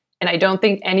 And I don't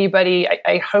think anybody,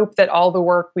 I hope that all the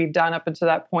work we've done up until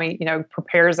that point,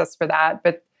 prepares us for that.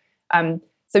 But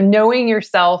so knowing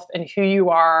yourself and who you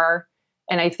are,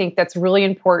 and I think that's really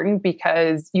important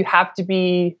because you have to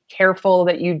be careful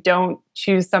that you don't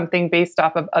choose something based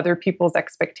off of other people's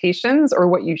expectations or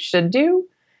what you should do.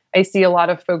 I see a lot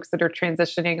of folks that are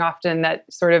transitioning often that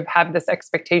sort of have this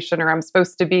expectation, or I'm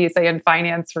supposed to be, say, in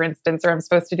finance, for instance, or I'm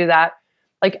supposed to do that.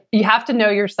 Like you have to know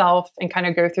yourself and kind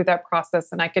of go through that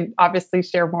process. And I could obviously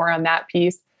share more on that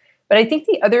piece. But I think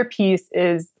the other piece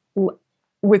is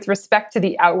with respect to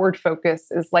the outward focus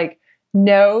is like,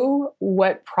 know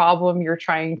what problem you're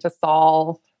trying to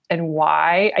solve and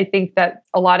why. I think that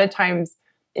a lot of times,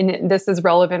 and this is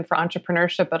relevant for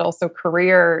entrepreneurship, but also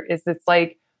career, is it's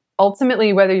like,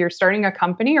 ultimately, whether you're starting a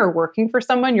company or working for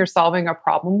someone, you're solving a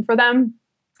problem for them.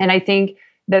 And I think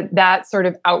that sort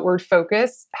of outward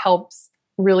focus helps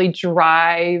really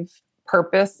drive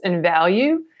purpose and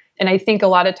value. And I think a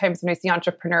lot of times when I see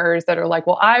entrepreneurs that are like,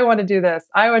 well, I want to do this,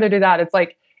 I want to do that, it's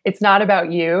like, it's not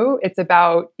about you. It's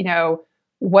about,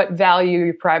 what value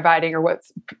you're providing or what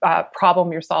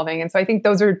problem you're solving. And so I think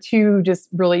those are two just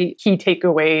really key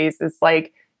takeaways is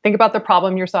like, think about the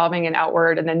problem you're solving and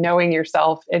outward, and then knowing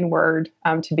yourself inward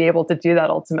to be able to do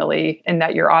that ultimately, and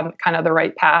that you're on kind of the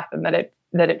right path and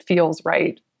that it feels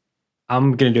right.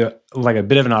 I'm going to do like a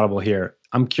bit of an audible here.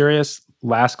 I'm curious,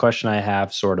 last question I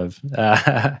have sort of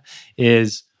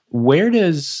is where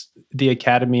does the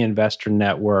Academy Investor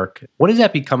Network, what does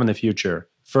that become in the future?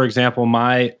 For example,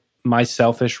 my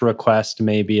selfish request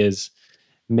maybe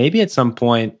at some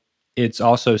point, it's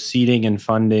also seeding and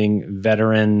funding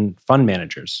veteran fund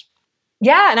managers.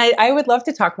 Yeah, and I would love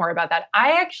to talk more about that.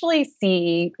 I actually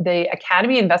see the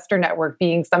Academy Investor Network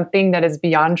being something that is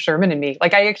beyond Sherman and me.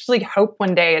 Like I actually hope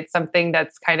one day it's something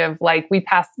that's kind of like we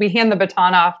hand the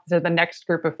baton off to the next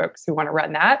group of folks who want to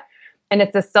run that. And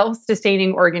it's a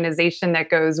self-sustaining organization that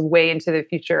goes way into the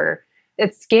future.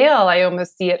 At scale, I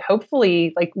almost see it,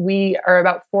 hopefully, like we are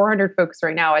about 400 folks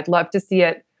right now. I'd love to see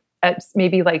it at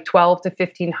maybe like 12 to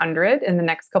 1,500 in the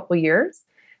next couple of years.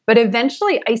 But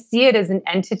eventually, I see it as an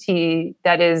entity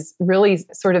that is really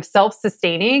sort of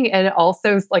self-sustaining and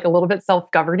also like a little bit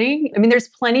self-governing. I mean, there's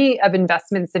plenty of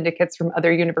investment syndicates from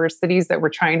other universities that we're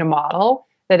trying to model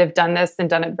that have done this and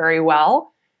done it very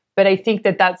well. But I think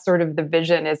that that's sort of the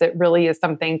vision, is it really is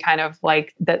something kind of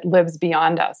like that lives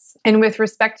beyond us. And with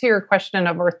respect to your question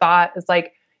of our thought, is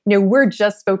like, we're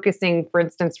just focusing, for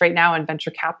instance, right now on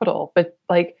venture capital, but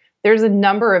like there's a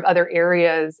number of other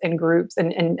areas and groups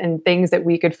and things that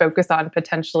we could focus on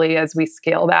potentially as we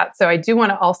scale that. So I do want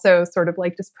to also sort of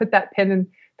like just put that pin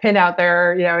pin out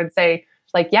there, and say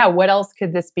like, yeah, what else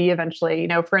could this be eventually?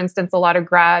 For instance, a lot of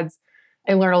grads,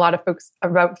 I learn a lot of folks,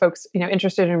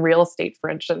 interested in real estate, for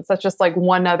instance. That's just like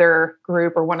one other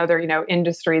group or one other,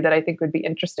 industry that I think would be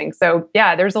interesting. So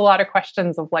yeah, there's a lot of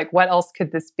questions of like, what else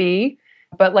could this be?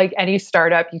 But like any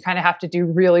startup, you kind of have to do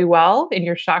really well in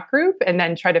your shot group and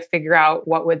then try to figure out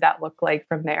what would that look like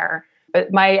from there.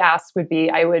 But my ask would be,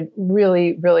 I would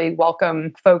really, really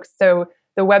welcome folks. So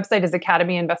the website is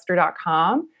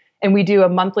academyinvestor.com, and we do a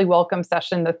monthly welcome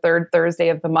session the third Thursday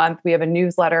of the month. We have a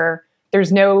newsletter.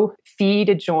 There's no fee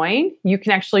to join. You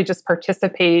can actually just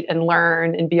participate and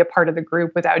learn and be a part of the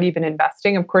group without even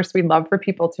investing. Of course, we'd love for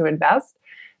people to invest,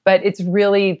 but it's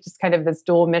really just kind of this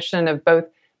dual mission of both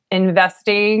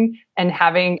investing and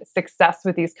having success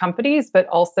with these companies, but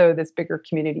also this bigger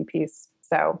community piece.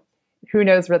 So who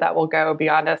knows where that will go, be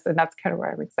honest. And that's kind of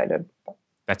where I'm excited.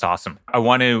 That's awesome. I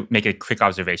want to make a quick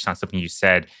observation on something you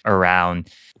said around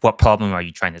what problem are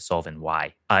you trying to solve and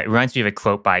why. It reminds me of a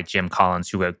quote by Jim Collins,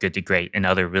 who wrote Good to Great and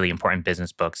other really important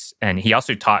business books. And he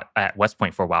also taught at West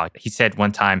Point for a while. He said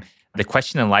one time, the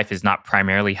question in life is not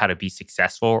primarily how to be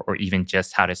successful or even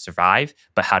just how to survive,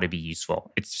 but how to be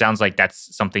useful. It sounds like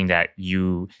that's something that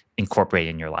you incorporate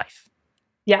in your life.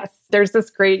 Yes. There's this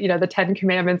great, the 10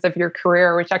 commandments of your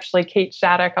career, which actually Kate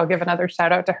Shattuck, I'll give another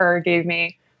shout out to her, gave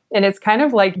me. And it's kind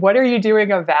of like, what are you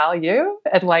doing of value?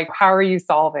 And like, how are you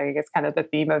solving is kind of the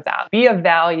theme of that. Be of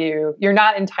value. You're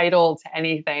not entitled to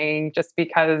anything just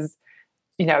because,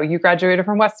 you graduated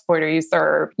from West Point or you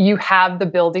serve. You have the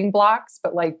building blocks,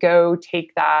 but like go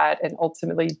take that and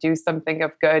ultimately do something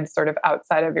of good sort of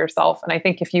outside of yourself. And I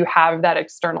think if you have that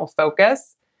external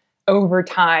focus, over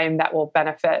time that will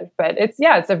benefit. But it's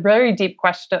a very deep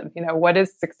question. What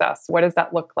is success? What does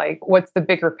that look like? What's the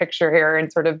bigger picture here in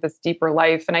sort of this deeper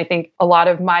life? And I think a lot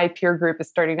of my peer group is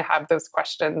starting to have those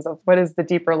questions of what is the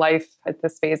deeper life at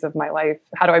this phase of my life?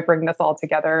 How do I bring this all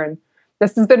together? And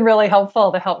this has been really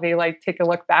helpful to help me like take a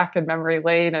look back in memory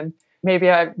lane. And maybe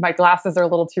my glasses are a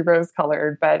little too rose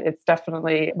colored, but it's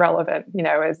definitely relevant,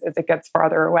 as it gets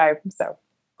farther away. So.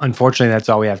 Unfortunately, that's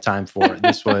all we have time for.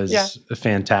 This was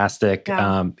fantastic.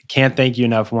 Yeah. Can't thank you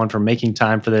enough, one, for making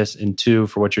time for this, and two,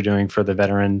 for what you're doing for the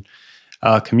veteran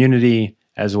community,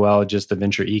 as well as just the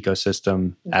venture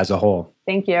ecosystem as a whole.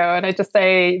 Thank you. And I just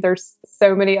say there's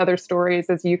so many other stories,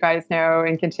 as you guys know,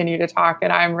 and continue to talk.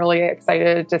 And I'm really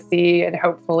excited to see and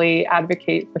hopefully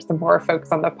advocate for some more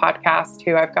folks on the podcast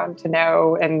who I've gotten to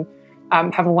know and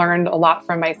have learned a lot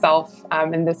from myself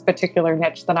in this particular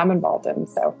niche that I'm involved in.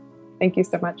 So thank you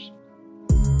so much.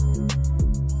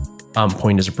 On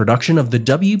Point is a production of the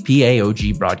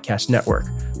WPAOG Broadcast Network.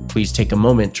 Please take a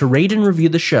moment to rate and review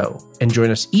the show and join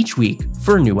us each week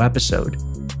for a new episode.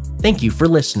 Thank you for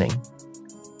listening.